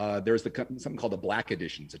 There's something called the Black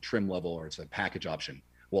Edition. It's a trim level, or it's a package option.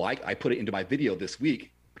 Well, I put it into my video this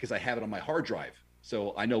week because I have it on my hard drive.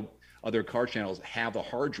 So I know other car channels have the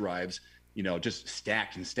hard drives, just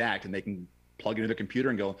stacked, and they can plug it into the computer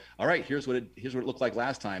and go, all right, here's what it looked like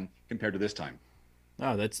last time compared to this time.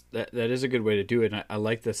 Oh, that is a good way to do it. And I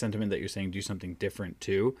like the sentiment that you're saying, do something different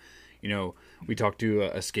too. We talked to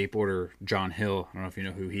a skateboarder, John Hill. I don't know if you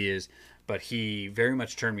know who he is, but he very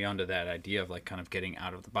much turned me on to that idea of like kind of getting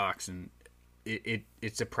out of the box. And it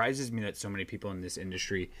surprises me that so many people in this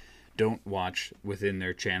industry don't watch within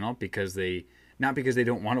their channel because not because they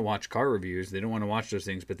don't want to watch car reviews. They don't want to watch those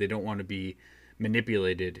things, but they don't want to be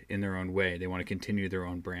manipulated in their own way. They want to continue their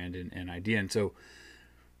own brand and idea. And so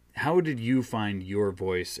how did you find your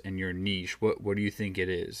voice and your niche? What do you think it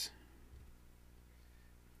is?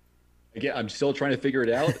 Again, I'm still trying to figure it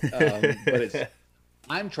out, but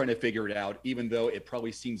I'm trying to figure it out, even though it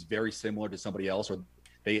probably seems very similar to somebody else, or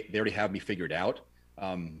they already have me figured out.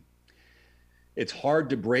 It's hard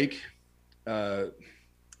to break the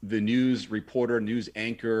news reporter, news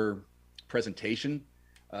anchor presentation.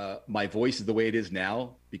 My voice is the way it is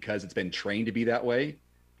now because it's been trained to be that way.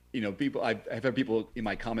 I've had people in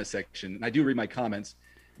my comment section, and I do read my comments.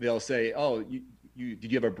 They'll say, "Oh, did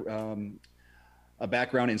you have a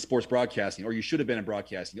background in sports broadcasting, or you should have been in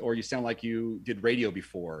broadcasting, or you sound like you did radio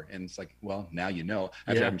before?" And it's like, well, now you know.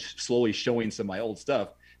 After I'm slowly showing some of my old stuff,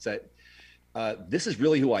 so this is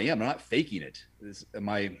really who I am. I'm not faking it.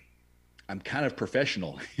 I'm kind of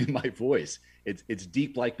professional in my voice. It's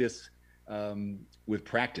deep like this with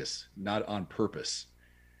practice, not on purpose.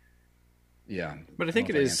 Yeah. But I think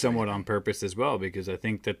it is somewhat on purpose as well, because I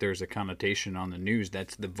think that there's a connotation on the news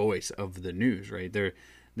that's the voice of the news, right?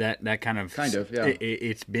 That kind of yeah.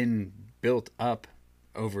 It's been built up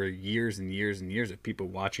over years and years and years of people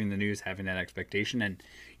watching the news, having that expectation, and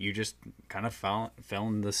you just kind of fell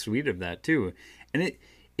in the suite of that too. And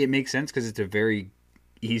it makes sense because it's a very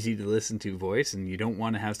easy to listen to voice, and you don't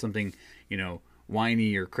want to have something,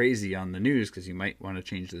 whiny or crazy on the news, because you might want to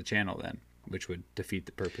change the channel then, which would defeat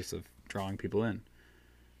the purpose of drawing people in.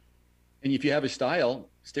 And if you have a style,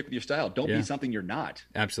 stick with your style. Don't be something you're not.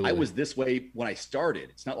 Absolutely. I was this way when I started.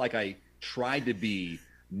 It's not like I tried to be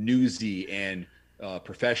newsy and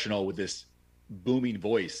professional with this booming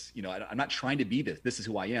voice. I'm not trying to be this. This is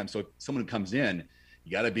who I am. So if someone comes in,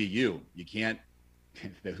 you got to be you. You can't.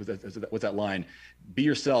 What's that line? Be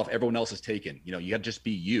yourself. Everyone else is taken. You got to just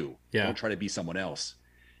be you. Yeah. Don't try to be someone else.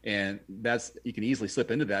 And you can easily slip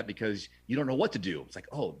into that because you don't know what to do. It's like,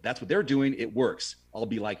 oh, that's what they're doing. It works. I'll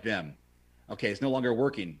be like them. Okay, it's no longer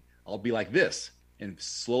working. I'll be like this. And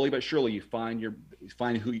slowly but surely you find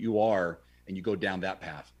who you are, and you go down that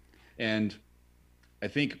path. And I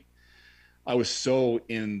think I was so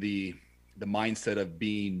in the mindset of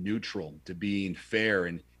being neutral, to being fair,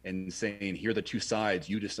 and saying, here are the two sides.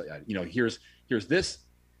 You decide, here's this,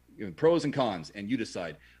 pros and cons, and you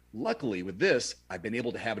decide. Luckily with this, I've been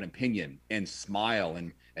able to have an opinion and smile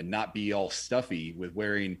and not be all stuffy with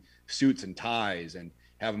wearing suits and ties and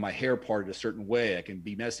having my hair parted a certain way. I can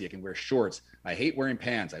be messy. I can wear shorts. I hate wearing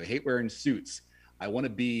pants. I hate wearing suits. I want to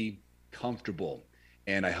be comfortable.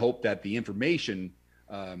 And I hope that the information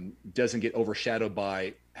doesn't get overshadowed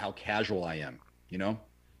by how casual I am,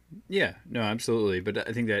 Yeah, no, absolutely. But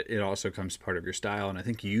I think that it also comes part of your style. And I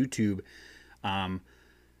think YouTube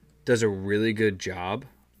does a really good job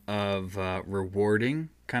of rewarding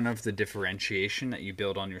kind of the differentiation that you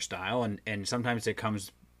build on your style. And sometimes it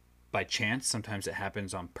comes by chance. Sometimes it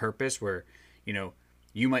happens on purpose, where,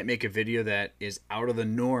 you might make a video that is out of the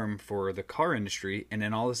norm for the car industry, and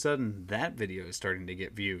then all of a sudden that video is starting to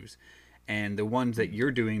get views. And the ones that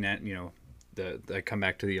you're doing that, I come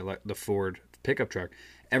back to the Ford pickup truck,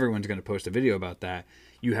 everyone's going to post a video about that.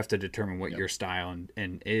 You have to determine what your style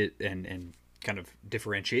and kind of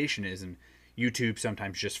differentiation is. And YouTube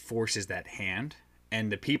sometimes just forces that hand,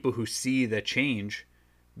 and the people who see the change,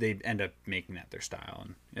 they end up making that their style.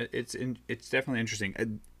 And it's definitely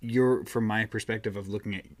interesting. From my perspective of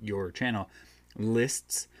looking at your channel,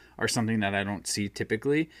 lists are something that I don't see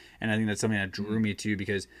typically, and I think that's something that drew me to you,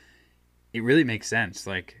 because it really makes sense.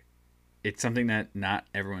 Like, it's something that not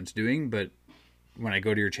everyone's doing, but when I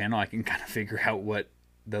go to your channel, I can kind of figure out what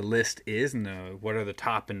the list is and what are the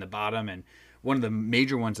top and the bottom. And one of the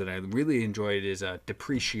major ones that I really enjoyed is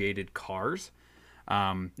depreciated cars,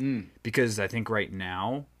 because I think right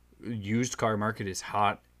now used car market is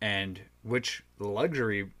hot, and which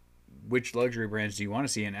luxury brands do you want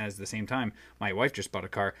to see? And at the same time, my wife just bought a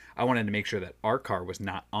car. I wanted to make sure that our car was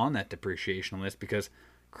not on that depreciation list, because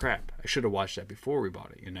crap, I should have watched that before we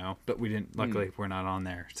bought it, but we didn't. Luckily, we're not on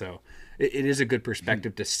there. So it is a good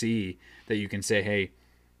perspective to see that you can say, hey,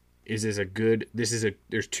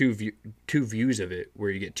 there's two views of it,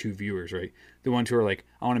 where you get two viewers, right? The ones who are like,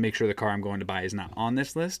 I want to make sure the car I'm going to buy is not on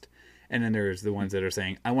this list. And then there's the ones that are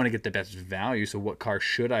saying, I want to get the best value. So what car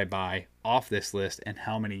should I buy off this list, and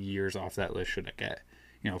how many years off that list should I get?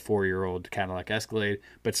 4-year-old Cadillac Escalade,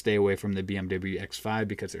 but stay away from the BMW X5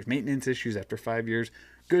 because there's maintenance issues after 5 years.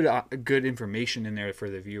 Good information in there for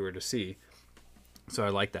the viewer to see. So I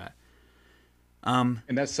like that. And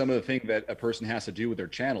that's some of the thing that a person has to do with their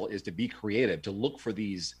channel, is to be creative, to look for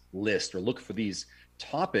these lists or look for these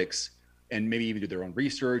topics, and maybe even do their own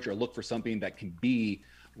research, or look for something that can be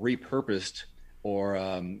repurposed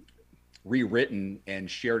or rewritten and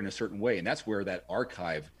shared in a certain way. And that's where that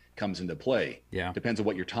archive comes into play. Yeah. Depends on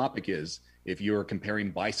what your topic is. If you're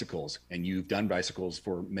comparing bicycles and you've done bicycles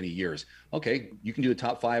for many years, okay, you can do the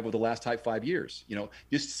top 5 of the last 5 years.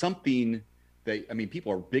 Just something that,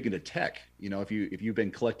 people are big into tech. If you've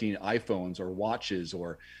been collecting iPhones or watches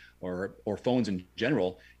or phones in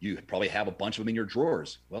general, you probably have a bunch of them in your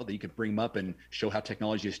drawers. Well, then you could bring them up and show how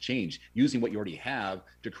technology has changed, using what you already have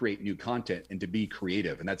to create new content and to be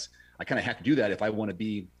creative. And I kind of have to do that if I want to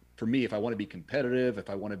be for me, if I want to be competitive, if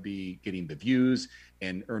I want to be getting the views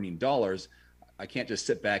and earning dollars, I can't just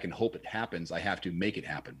sit back and hope it happens. I have to make it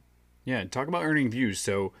happen. Yeah, talk about earning views.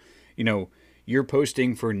 So, you know, you're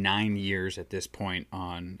posting for 9 years at this point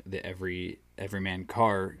on the Everyman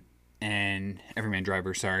car and Everyman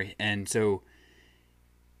driver, sorry. And so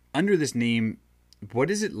under this name,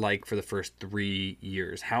 what is it like for the first 3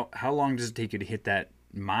 years? How long does it take you to hit that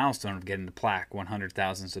milestone of getting the plaque,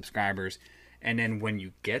 100,000 subscribers? And then when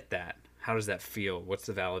you get that, how does that feel? What's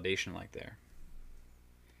the validation like there?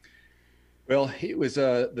 Well, it was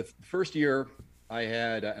the first year I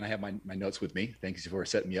had, and I have my notes with me. Thank you for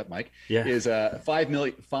setting me up, Mike. Yeah. Is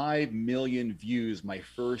 5 million views. My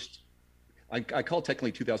first, I call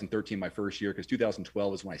technically 2013 my first year because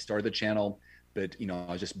 2012 is when I started the channel. But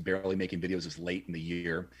I was just barely making videos. It was late in the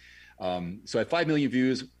year. So I had 5 million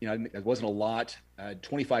views. It wasn't a lot. I had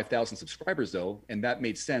 25,000 subscribers though, and that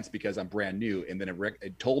made sense because I'm brand new. And then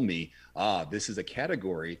it told me, this is a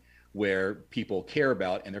category where people care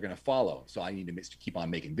about and they're going to follow. So I need to keep on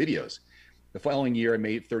making videos. The following year, I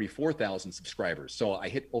made 34,000 subscribers. So I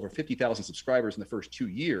hit over 50,000 subscribers in the first 2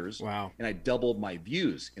 years. Wow. And I doubled my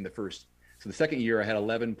views in the first. So the second year, I had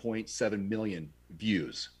 11.7 million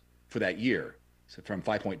views for that year. So from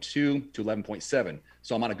 5.2 to 11.7.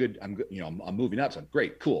 So I'm moving up. So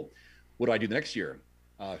great, cool. What do I do the next year?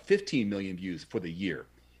 15 million views for the year,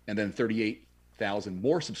 and then 38,000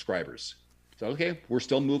 more subscribers. So, okay, we're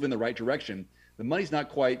still moving in the right direction. The money's not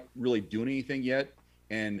quite really doing anything yet.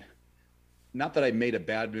 And not that I made a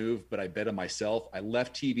bad move, but I bet on myself. I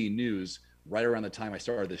left TV news right around the time I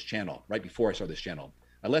started this channel, right before I started this channel.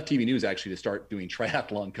 I left TV news actually to start doing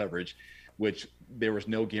triathlon coverage, which there was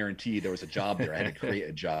no guarantee there was a job there. I had to create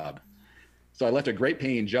a job. So I left a great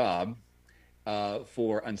paying job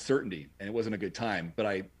for uncertainty, and it wasn't a good time, but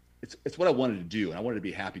it's what I wanted to do. And I wanted to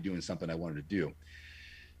be happy doing something I wanted to do.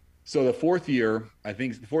 So the fourth year, I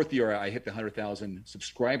hit the 100,000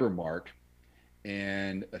 subscriber mark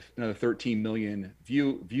and another 13 million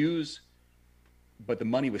views, but the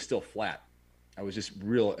money was still flat. I was just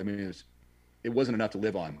it wasn't enough to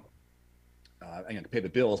live on. I can pay the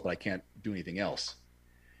bills, but I can't do anything else.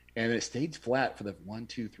 And it stayed flat for the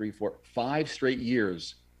 5 straight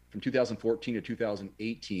years from 2014 to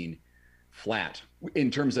 2018, flat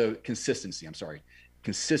in terms of consistency.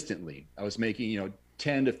 Consistently, I was making,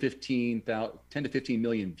 10 to 15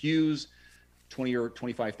 million views, 20 or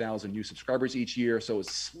 25,000 new subscribers each year. So it was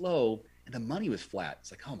slow and the money was flat.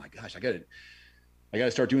 It's like, oh my gosh, I got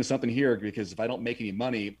to start doing something here, because if I don't make any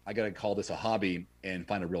money, I got to call this a hobby and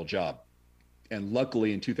find a real job. And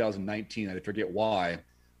luckily in 2019, I forget why,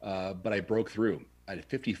 but I broke through. I had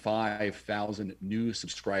 55,000 new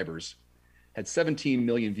subscribers, had 17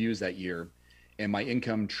 million views that year, and my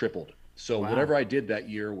income tripled. So Wow. Whatever I did that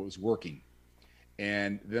year was working.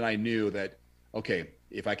 And then I knew that, okay,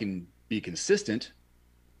 if I can be consistent,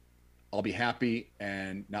 I'll be happy.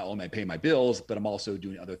 And not only am I paying my bills, but I'm also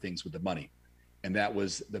doing other things with the money. And that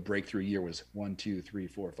was the breakthrough year. Was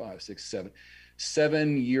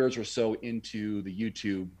 7 years or so into the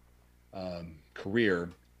YouTube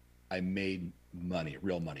career, I made money,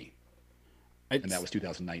 real money. And that was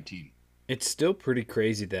 2019. It's still pretty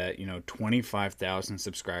crazy that, 25,000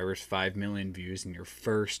 subscribers, 5 million views in your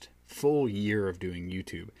first full year of doing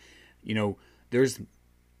YouTube. There's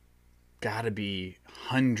got to be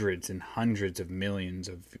hundreds and hundreds of millions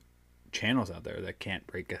of channels out there that can't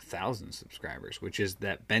break 1,000 subscribers, which is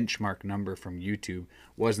that benchmark number from YouTube.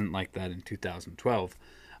 Wasn't like that in 2012.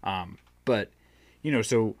 But,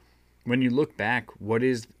 so when you look back, what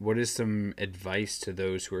is some advice to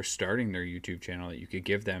those who are starting their YouTube channel that you could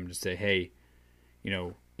give them to say, hey,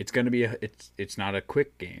 it's going to be it's not a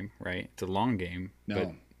quick game, right? It's a long game.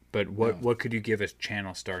 No. But what could you give a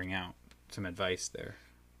channel starting out? Some advice there.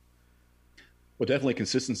 Well, definitely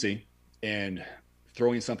consistency and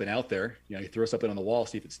throwing something out there. You throw something on the wall,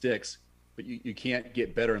 see if it sticks, but you can't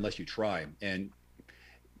get better unless you try. And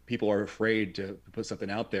people are afraid to put something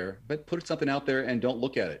out there, but put something out there and don't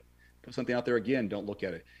look at it. Put something out there again, don't look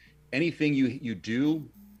at it. Anything you do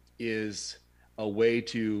is a way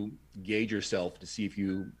to gauge yourself to see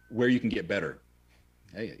where you can get better.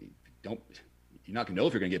 Hey, you're not gonna know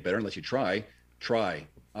if you're gonna get better unless you try.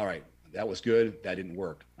 All right, that was good, that didn't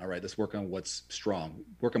work. All right, let's work on what's strong.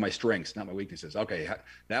 Work on my strengths, not my weaknesses. Okay,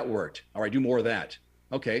 that worked. All right, do more of that.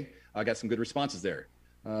 Okay, I got some good responses there.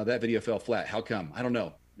 That video fell flat. How come? I don't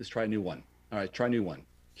know. Let's try a new one. All right, try a new one.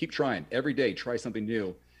 Keep trying. Every day, try something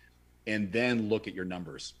new, and then look at your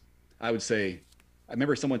numbers. I would say, I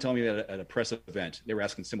remember someone telling me that at a press event, they were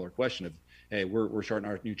asking a similar question of, hey, we're starting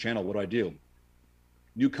our new channel. What do I do?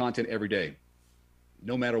 New content every day,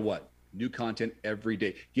 no matter what. new content every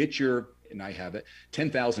day. Get your, and I have it,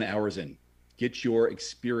 10,000 hours in. Get your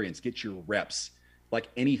experience, get your reps, like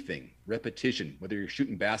anything, repetition, whether you're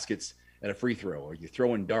shooting baskets at a free throw or you're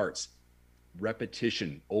throwing darts,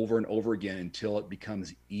 repetition over and over again until it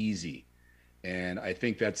becomes easy. And I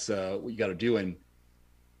think that's what you got to do. And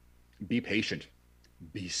be patient,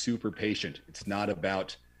 be super patient. It's not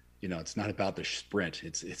about, it's not about the sprint.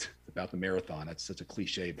 It's about the marathon. That's such a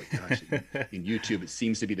cliche, but gosh, in YouTube, it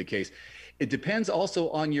seems to be the case. It depends also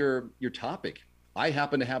on your topic. I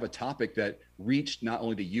happen to have a topic that reached not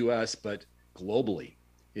only the US, but globally.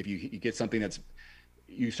 If you get something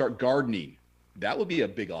you start gardening, that would be a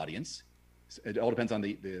big audience. It all depends on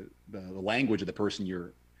the language of the person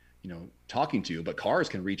you're, talking to, but cars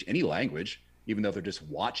can reach any language, even though they're just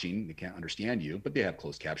watching, they can't understand you, but they have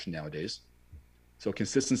closed caption nowadays. So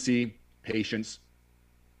consistency, patience,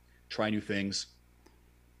 try new things,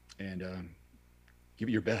 and give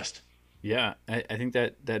it your best. Yeah, I think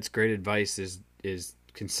that's great advice is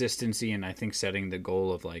consistency, and I think setting the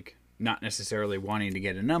goal of like not necessarily wanting to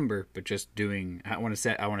get a number, but just doing, I want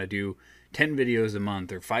to do 10 videos a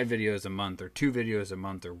month or 5 videos a month or 2 videos a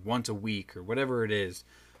month or once a week or whatever it is.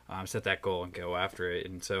 Set that goal and go after it.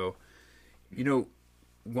 And so,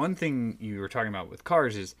 one thing you were talking about with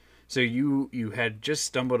cars is, so you had just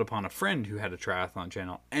stumbled upon a friend who had a triathlon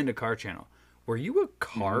channel and a car channel. Were you a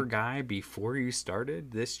car guy before you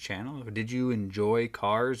started this channel? Did you enjoy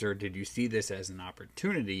cars, or did you see this as an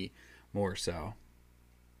opportunity more so?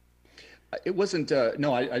 It wasn't,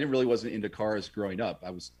 no, I didn't really wasn't into cars growing up.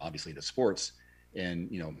 I was obviously into sports and,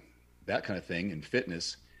 that kind of thing, and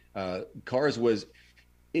fitness. Cars was,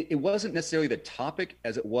 it wasn't necessarily the topic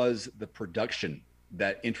as it was the production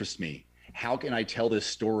that interests me. How can I tell this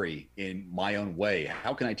story in my own way?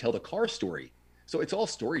 How can I tell the car story? So it's all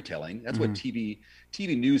storytelling. That's what TV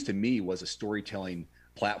news to me was, a storytelling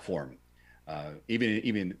platform.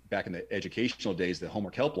 Even back in the educational days, the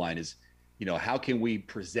homework helpline is, how can we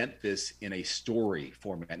present this in a story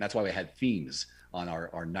format? And that's why we had themes on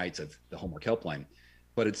our nights of the homework helpline.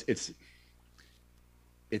 But it's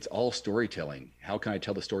all storytelling. How can I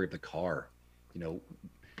tell the story of the car?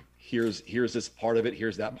 Here's this part of it.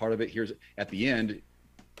 Here's that part of it. Here's, at the end,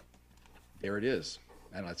 there it is.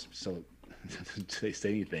 I don't know, it's so to say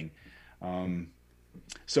anything.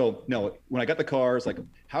 So no, when I got the cars, like,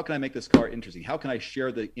 how can I make this car interesting? How can I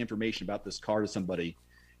share the information about this car to somebody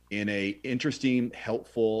in a interesting,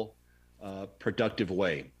 helpful, productive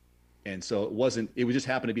way? And so it would just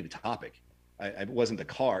happen to be the topic. It wasn't the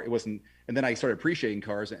car. It wasn't. And then I started appreciating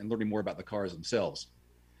cars and learning more about the cars themselves.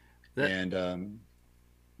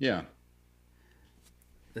 Yeah.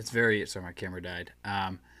 That's very, sorry, my camera died.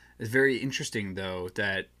 It's very interesting though,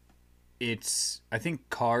 that I think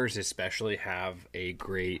cars especially have a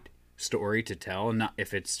great story to tell. Not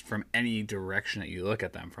if it's from any direction that you look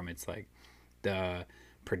at them from. It's like the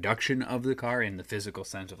production of the car in the physical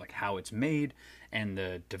sense of like how it's made and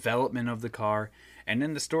the development of the car. And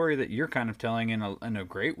then the story that you're kind of telling in a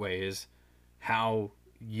great way is how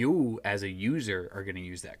you as a user are going to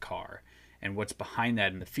use that car and what's behind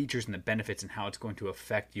that and the features and the benefits and how it's going to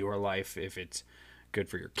affect your life, if it's good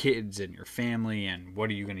for your kids and your family, and what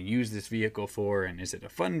are you going to use this vehicle for, and is it a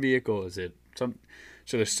fun vehicle, is it some.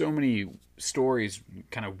 So there's so many stories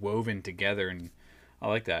kind of woven together, and I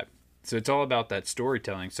like that. So it's all about that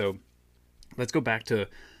storytelling. So let's go back to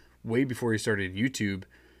way before you started YouTube.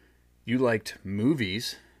 You liked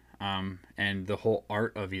movies, and the whole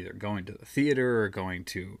art of either going to the theater or going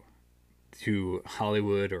to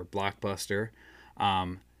Hollywood or Blockbuster.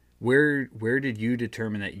 Where did you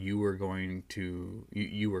determine that you were going to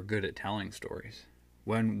you were good at telling stories?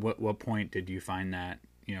 What point did you find that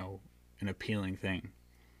an appealing thing?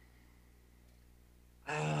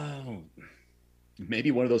 Oh,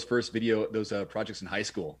 maybe one of those first those projects in high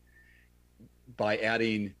school, by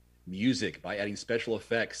adding music, by adding special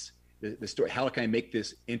effects, the story. How can I make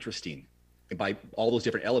this interesting? And by all those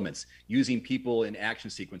different elements, using people in action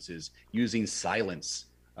sequences, using silence,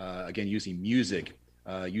 again, using music,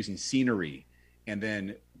 using scenery, and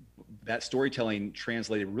then that storytelling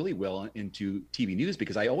translated really well into TV news,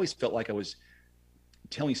 because I always felt like I was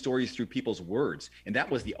telling stories through people's words. And that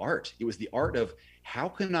was the art. It was the art of, how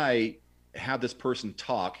can I have this person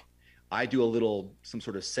talk? I do some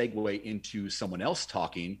sort of segue into someone else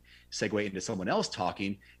talking, segue into someone else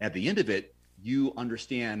talking. At the end of it, you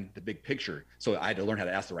understand the big picture. So I had to learn how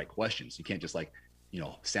to ask the right questions. You can't just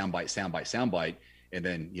soundbite, and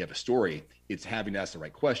then you have a story. It's having to ask the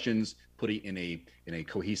right questions, putting in a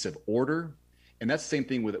cohesive order, And that's the same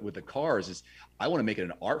thing with the cars is I want to make it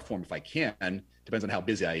an art form if I can, depends on how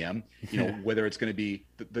busy I am, whether it's going to be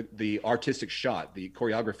the artistic shot, the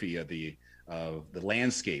choreography of the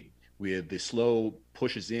landscape with the slow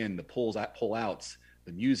pushes in, the pull outs,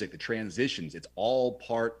 the music, the transitions. It's all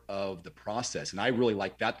part of the process. And I really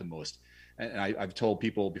like that the most. And I've told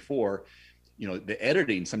people before, the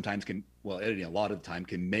editing sometimes editing a lot of the time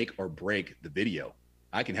can make or break the video.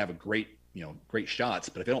 I can have a great shots,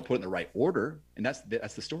 but if they don't put it in the right order, and that's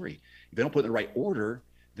the story. If they don't put it in the right order,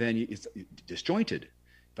 then it's disjointed.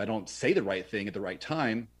 If I don't say the right thing at the right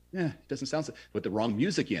time, it doesn't sound so. Put the wrong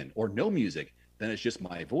music in or no music, then it's just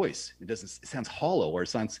my voice. It sounds hollow or it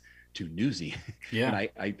sounds too newsy. Yeah. And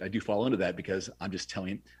I do fall into that because I'm just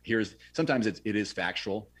telling. Sometimes it is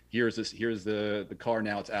factual. Here's the car,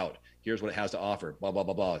 now it's out. Here's what it has to offer. Blah blah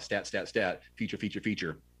blah blah. Stat.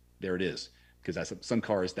 Feature. There it is. Because some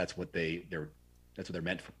cars, that's what they're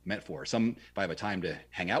meant for. Some, if I have a time to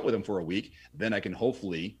hang out with them for a week, then I can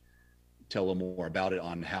hopefully tell them more about it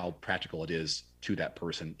on how practical it is to that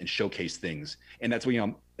person and showcase things. And that's when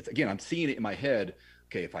I'm seeing it in my head.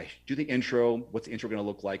 Okay, if I do the intro, what's the intro going to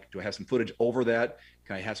look like? Do I have some footage over that?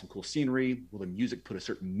 Can I have some cool scenery? Will the music put a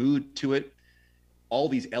certain mood to it? All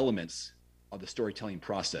these elements of the storytelling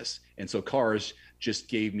process. And so cars just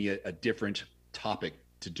gave me a different topic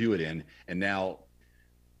to do it in, and now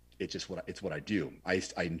it's what I do. I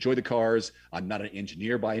enjoy the cars. I'm not an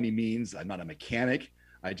engineer by any means. I'm not a mechanic.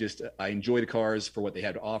 I enjoy the cars for what they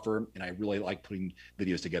have to offer, and I really like putting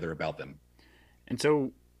videos together about them. And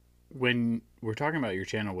so when we're talking about your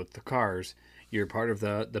channel with the cars, you're part of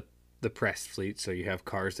the press fleet, so you have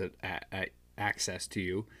cars that access to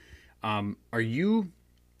you. Are you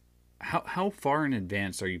How far in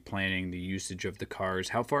advance are you planning the usage of the cars?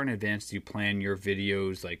 How far in advance do you plan your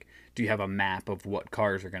videos? Like, do you have a map of what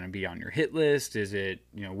cars are going to be on your hit list? Is it,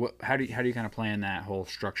 how do you kind of plan that whole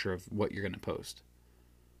structure of what you're going to post?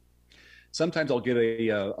 Sometimes I'll get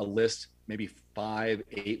a list, maybe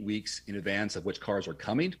 5-8 weeks in advance of which cars are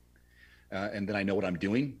coming. And then I know what I'm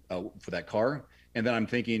doing for that car. And then I'm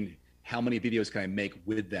thinking, how many videos can I make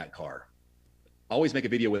with that car? I always make a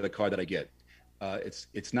video with a car that I get.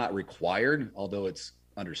 It's not required, although it's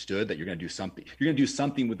understood that you're going to do something. You're going to do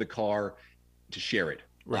something with the car to share it.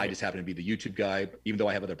 Right. I just happen to be the YouTube guy, even though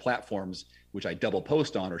I have other platforms which I double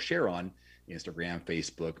post on or share on, Instagram,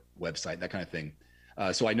 Facebook, website, that kind of thing.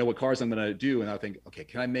 So I know what cars I'm going to do, and I think, okay,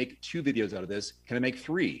 can I make 2 videos out of this? Can I make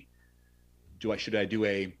 3? Should I do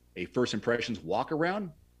a first impressions walk around?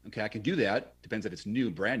 Okay, I can do that. Depends if it's new,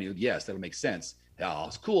 brand new. Yes, that'll make sense. Oh,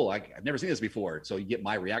 it's cool. I've never seen this before. So you get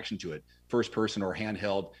my reaction to it. First person or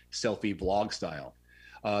handheld selfie vlog style.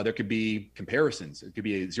 There could be comparisons. It could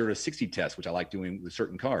be a 0 to 60 test, which I like doing with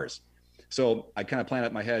certain cars. So I kind of plan out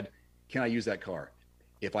in my head, can I use that car?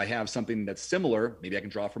 If I have something that's similar, maybe I can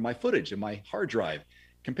draw from my footage in my hard drive.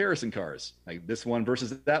 Comparison cars, like this one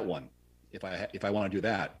versus that one, if I want to do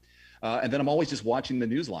that. And then I'm always just watching the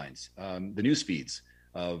news lines, the news feeds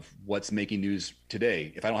of what's making news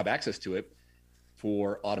today. If I don't have access to it,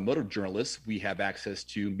 for automotive journalists, we have access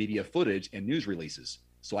to media footage and news releases.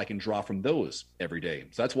 So I can draw from those every day.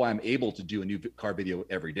 So that's why I'm able to do a new car video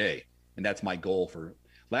every day. And that's my goal for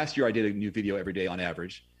last year. I did a new video every day on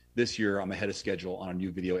average. This year, I'm ahead of schedule on a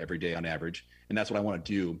new video every day on average. And that's what I want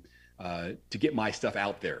to do to get my stuff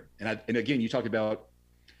out there. And again, you talked about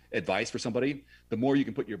advice for somebody. The more you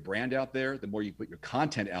can put your brand out there, the more you put your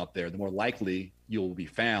content out there, the more likely you'll be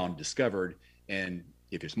found, discovered. And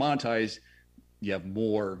if it's monetized, you have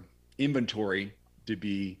more inventory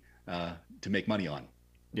to make money on.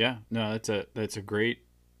 Yeah, no, that's a great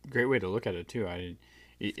way to look at it too.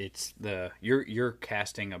 You're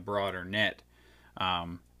casting a broader net,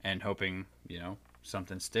 and hoping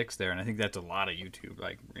something sticks there. And I think that's a lot of YouTube.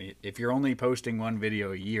 Like if you're only posting one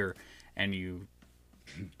video a year, and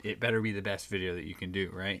it better be the best video that you can do,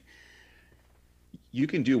 right? You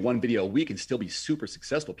can do one video a week and still be super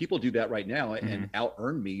successful. People do that right now and out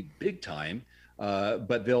earn me big time.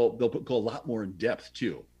 But they'll go a lot more in depth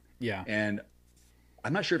too. Yeah. And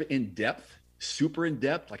I'm not sure if in depth, super in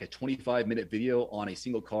depth, like a 25-minute video on a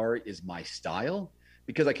single car is my style,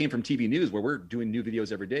 because I came from TV news where we're doing new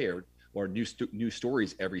videos every day or new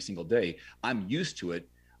stories every single day. I'm used to it.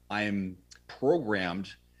 I'm programmed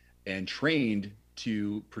and trained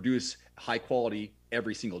to produce high quality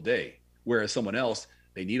every single day. Whereas someone else,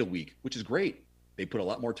 they need a week, which is great. They put a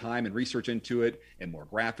lot more time and research into it and more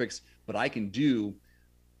graphics, but I can do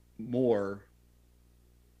more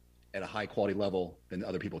at a high quality level than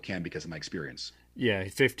other people can because of my experience. Yeah,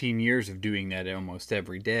 15 years of doing that almost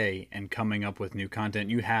every day and coming up with new content.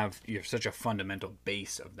 You have such a fundamental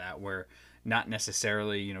base of that where not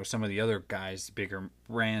necessarily, you know, some of the other guys, bigger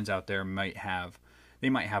brands out there might have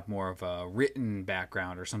more of a written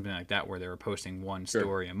background or something like that, where they were posting one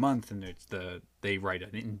story a month, and they write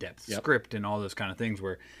an in-depth script and all those kind of things,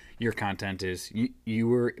 where your content is you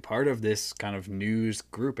were part of this kind of news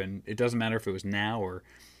group, and it doesn't matter if it was now or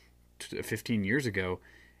 15 years ago.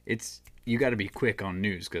 You got to be quick on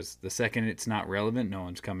news, because the second it's not relevant, no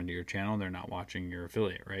one's coming to your channel, they're not watching your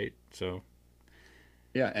affiliate, right? So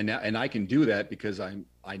yeah, and I can do that because I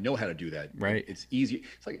know how to do that. Right. It's easy.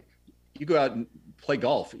 It's like you go out and play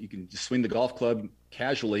golf. You can just swing the golf club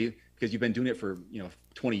casually because you've been doing it for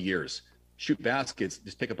 20 years. Shoot baskets,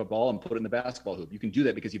 just pick up a ball and put it in the basketball hoop. You can do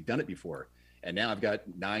that because you've done it before. And now I've got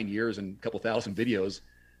 9 years and a couple thousand videos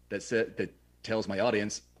that tells my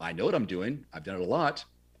audience I know what I'm doing. I've done it a lot.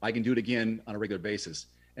 I can do it again on a regular basis.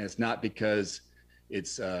 And it's not because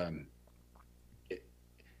it's this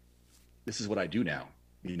is what I do now.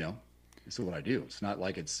 This is what I do. It's not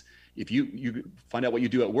like it's, if you find out what you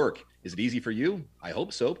do at work, is it easy for you? I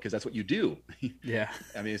hope so, because that's what you do. Yeah.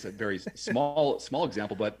 I mean, it's a very small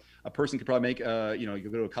example, but a person could probably make, you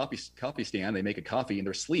go to a coffee stand, they make a coffee in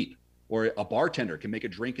their sleep, or a bartender can make a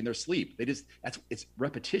drink in their sleep. It's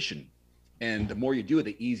repetition. And the more you do it,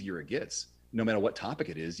 the easier it gets, no matter what topic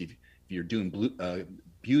it is. If you're doing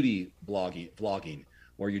beauty vlogging,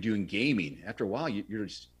 or you're doing gaming, after a while, you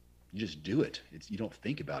just do it. You don't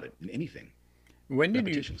think about it in anything. When did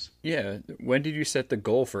you set the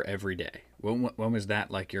goal for every day? When was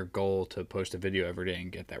that like your goal, to post a video every day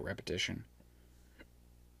and get that repetition?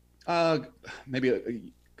 Maybe a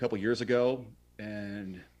couple years ago,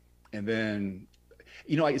 and then,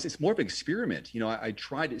 it's more of an experiment. I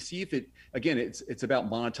tried to see if it's about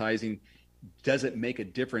monetizing. Does it make a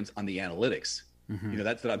difference on the analytics? Mm-hmm.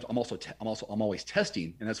 That's that I'm always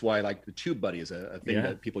testing, and that's why I like the TubeBuddy is a thing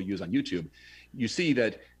that people use on YouTube. You see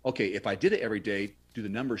that, okay, if I did it every day, do the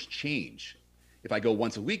numbers change? If I go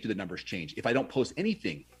once a week, do the numbers change? If I don't post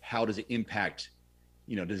anything, how does it impact?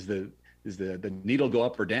 Does the needle go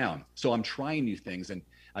up or down? So I'm trying new things, and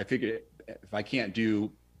I figure if I can't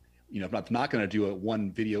do, if I'm not going to do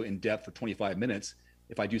one video in depth for 25 minutes,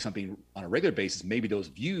 if I do something on a regular basis, maybe those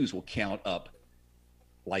views will count up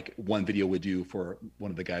like one video would do for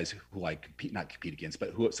one of the guys who I not compete against,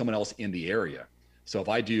 but someone else in the area. So if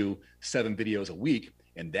I do 7 videos a week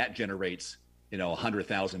and that generates,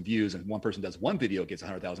 100,000 views, and one person does one video, gets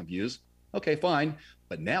 100,000 views, okay, fine.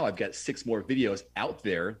 But now I've got 6 more videos out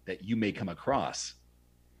there that you may come across.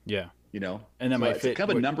 Yeah. And that might fit. It's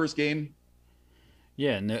kind of a numbers game.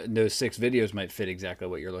 Yeah, and those 6 videos might fit exactly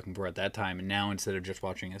what you're looking for at that time. And now, instead of just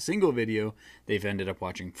watching a single video, they've ended up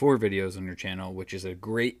watching 4 videos on your channel, which is a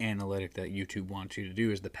great analytic that YouTube wants you to do,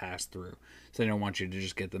 is the pass through. So they don't want you to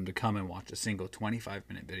just get them to come and watch a single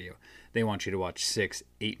 25-minute video. They want you to watch 6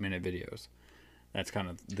 8-minute videos. That's kind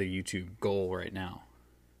of the YouTube goal right now.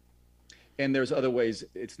 And there's other ways.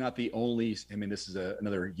 It's not the only, this is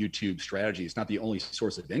another YouTube strategy. It's not the only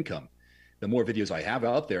source of income. The more videos I have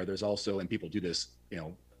out there, there's also, and people do this,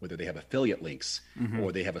 whether they have affiliate links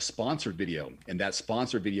or they have a sponsored video, and that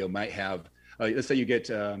sponsored video might have, let's say you get,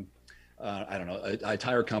 a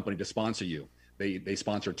tire company to sponsor you. They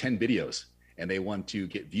sponsor 10 videos, and they want to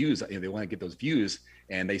get views. They want to get those views,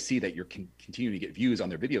 and they see that you're continuing to get views on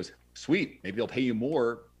their videos. Sweet, maybe they'll pay you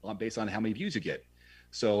more based on how many views you get.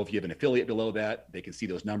 So if you have an affiliate below that, they can see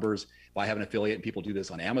those numbers. If I have an affiliate, and people do this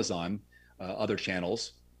on Amazon, other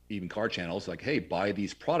channels, even car channels, like, hey, buy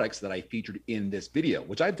these products that I featured in this video,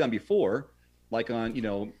 which I've done before, like on,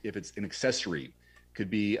 if it's an accessory, could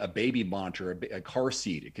be a baby monitor, a car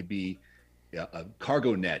seat, it could be a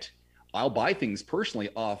cargo net. I'll buy things personally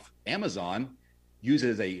off Amazon, use it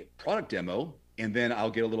as a product demo, and then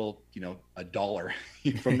I'll get a little, $1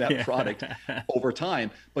 from that product over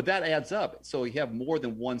time. But that adds up. So you have more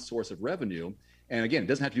than one source of revenue. And again, it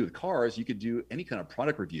doesn't have to do with cars. You could do any kind of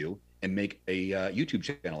product review and make a YouTube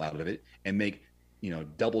channel out of it, and make,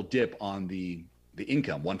 double dip on the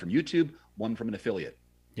income, one from YouTube, one from an affiliate.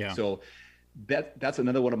 Yeah. So that's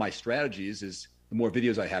another one of my strategies, is the more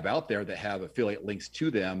videos I have out there that have affiliate links to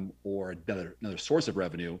them or another source of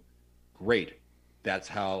revenue, great. That's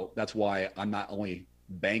why I'm not only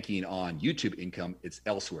banking on YouTube income, it's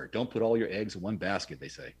elsewhere. Don't put all your eggs in one basket, they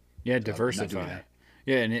say. Yeah, diversify.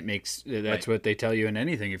 Yeah, and that's what they tell you in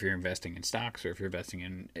anything, if you're investing in stocks, or if you're investing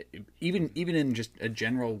in even in just a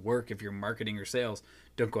general work, if you're marketing or sales,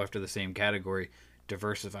 don't go after the same category.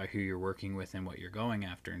 Diversify who you're working with and what you're going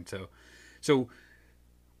after. And so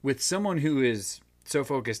with someone who is so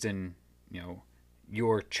focused in,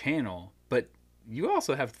 your channel, but you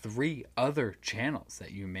also have 3 other channels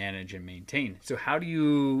that you manage and maintain. So how do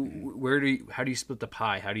you split the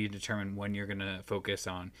pie? How do you determine when you're going to focus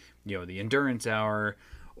on, the Endurance Hour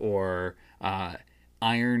or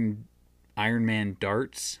Iron Man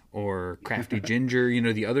Darts or Crafty Ginger,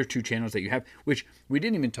 the other 2 channels that you have, which we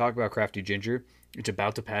didn't even talk about. Crafty Ginger, it's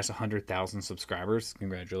about to pass 100,000 subscribers.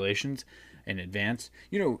 Congratulations in advance.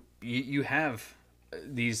 You have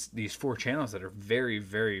these 4 channels that are very,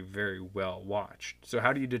 very, very well watched. So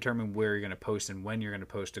how do you determine where you're going to post and when you're going to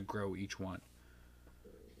post to grow each one?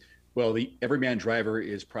 Well, the Everyman Driver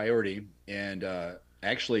is priority, and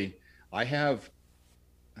actually, I have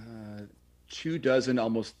 24,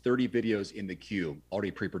 almost 30 videos in the queue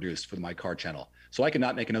already pre-produced for my car channel. So I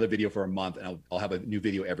cannot make another video for a month, and I'll have a new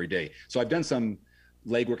video every day. So I've done some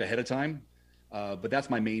legwork ahead of time, but that's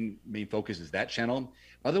my main focus is that channel.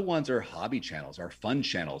 Other ones are hobby channels, are fun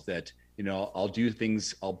channels that, I'll do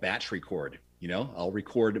things, I'll batch record, I'll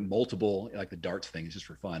record multiple, like the darts thing, it's just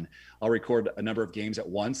for fun. I'll record a number of games at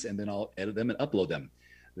once, and then I'll edit them and upload them.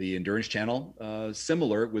 The endurance channel,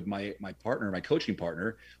 similar with my partner, my coaching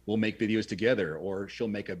partner, we'll make videos together, or she'll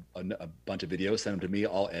make a bunch of videos, send them to me,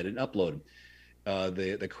 I'll edit and upload.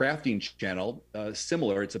 The crafting channel,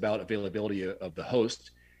 similar, it's about availability of the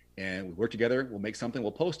host, and we work together, we'll make something,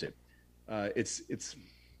 we'll post it. It's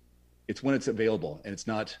when it's available, and it's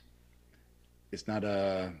not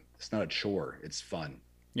a chore. It's fun.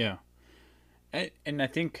 Yeah. And I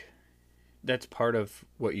think that's part of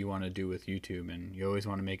what you want to do with YouTube, and you always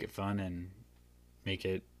want to make it fun and make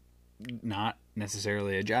it not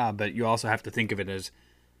necessarily a job, but you also have to think of it as,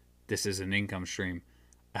 this is an income stream.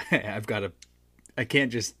 I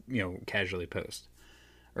can't just, casually post,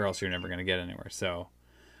 or else you're never going to get anywhere. So,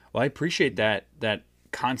 well, I appreciate that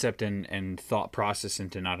concept and thought process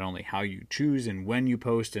into not only how you choose and when you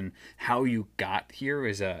post and how you got here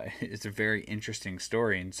is a very interesting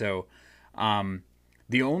story. And so,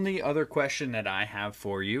 the only other question that I have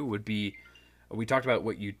for you would be, we talked about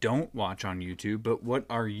what you don't watch on YouTube, but what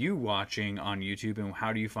are you watching on YouTube, and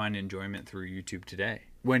how do you find enjoyment through YouTube today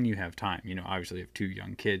when you have time? Obviously you have 2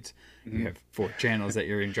 young kids, you have 4 channels that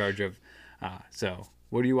you're in charge of. So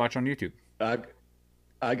what do you watch on YouTube?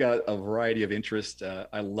 I got a variety of interests.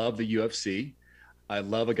 I love the UFC. I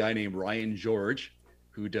love a guy named Ryan George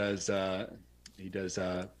who does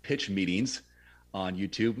pitch meetings on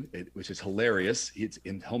YouTube, which is hilarious. He's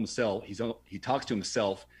in himself. He talks to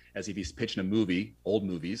himself as if he's pitching a movie, old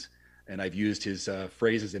movies, and I've used his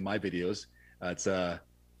phrases in my videos. It's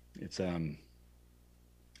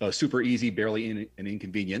super easy, barely an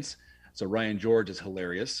inconvenience. So Ryan George is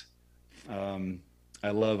hilarious. I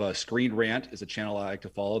love Screen Rant is a channel I like to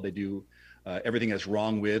follow. They do everything that's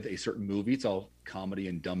wrong with a certain movie. It's all comedy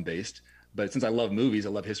and dumb based. But since I love movies, I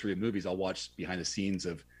love history of movies, I'll watch behind the scenes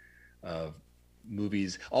of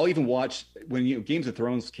movies. I'll even watch, when Games of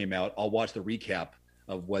Thrones came out, I'll watch the recap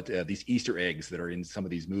of what these Easter eggs that are in some of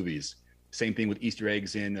these movies. Same thing with Easter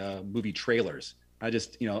eggs in movie trailers.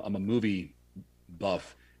 I'm a movie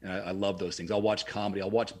buff, and I love those things. I'll watch comedy. I'll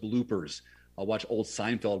watch bloopers. I'll watch old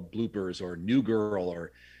Seinfeld bloopers, or New Girl,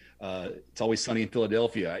 or It's Always Sunny in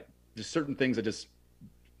Philadelphia. Just certain things are just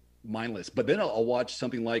mindless. But then I'll watch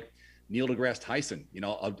something like Neil deGrasse Tyson.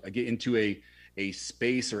 I'll get into a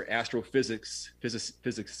space or astrophysics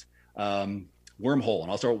physics wormhole,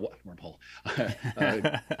 and I'll start wormhole.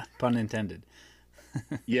 Pun intended.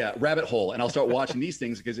 Yeah, rabbit hole, and I'll start watching these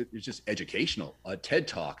things because it's just educational. TED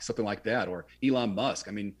Talk, something like that, or Elon Musk.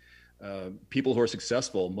 People who are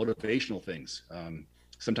successful, motivational things.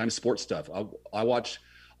 Sometimes sports stuff. I watch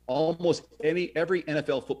almost every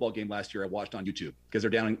NFL football game last year. I watched on YouTube because they're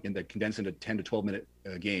down in the condensed into 10 to 12 minute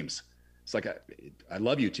games. It's like I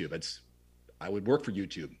love YouTube. I would work for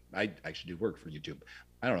YouTube. I actually do work for YouTube.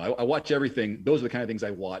 I don't know. I watch everything. Those are the kind of things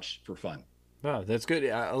I watch for fun. Wow, that's good.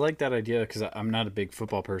 I like that idea because I'm not a big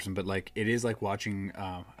football person, but it is like watching,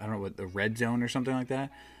 I don't know, what, the Red Zone or something like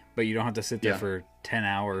that. But you don't have to sit there for 10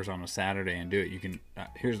 hours on a Saturday and do it. You can,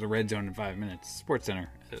 here's the Red Zone in 5 minutes. Sports Center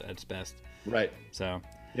at its best. Right. So.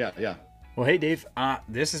 Yeah. Well, hey, Dave,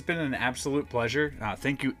 this has been an absolute pleasure.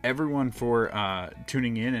 Thank you, everyone, for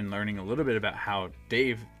tuning in and learning a little bit about how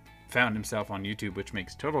Dave found himself on YouTube, which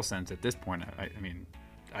makes total sense at this point.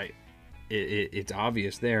 It's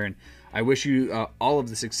obvious there, and I wish you all of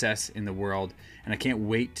the success in the world, and I can't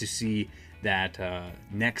wait to see that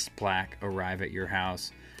next plaque arrive at your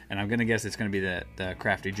house. And I'm gonna guess it's gonna be the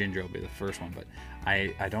Crafty Ginger will be the first one, but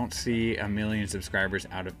I don't see 1 million subscribers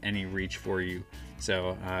out of any reach for you.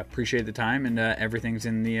 So appreciate the time, and everything's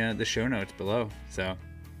in the show notes below. So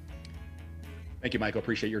thank you, Michael.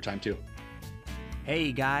 Appreciate your time too.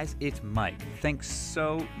 Hey guys, it's Mike. Thanks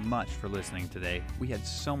so much for listening today. We had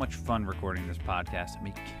so much fun recording this podcast, and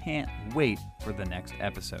we can't wait for the next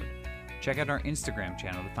episode. Check out our Instagram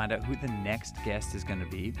channel to find out who the next guest is going to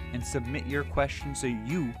be, and submit your questions so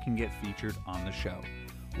you can get featured on the show.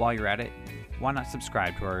 While you're at it, why not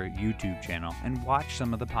subscribe to our YouTube channel and watch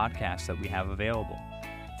some of the podcasts that we have available?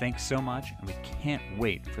 Thanks so much, and we can't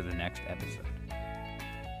wait for the next episode.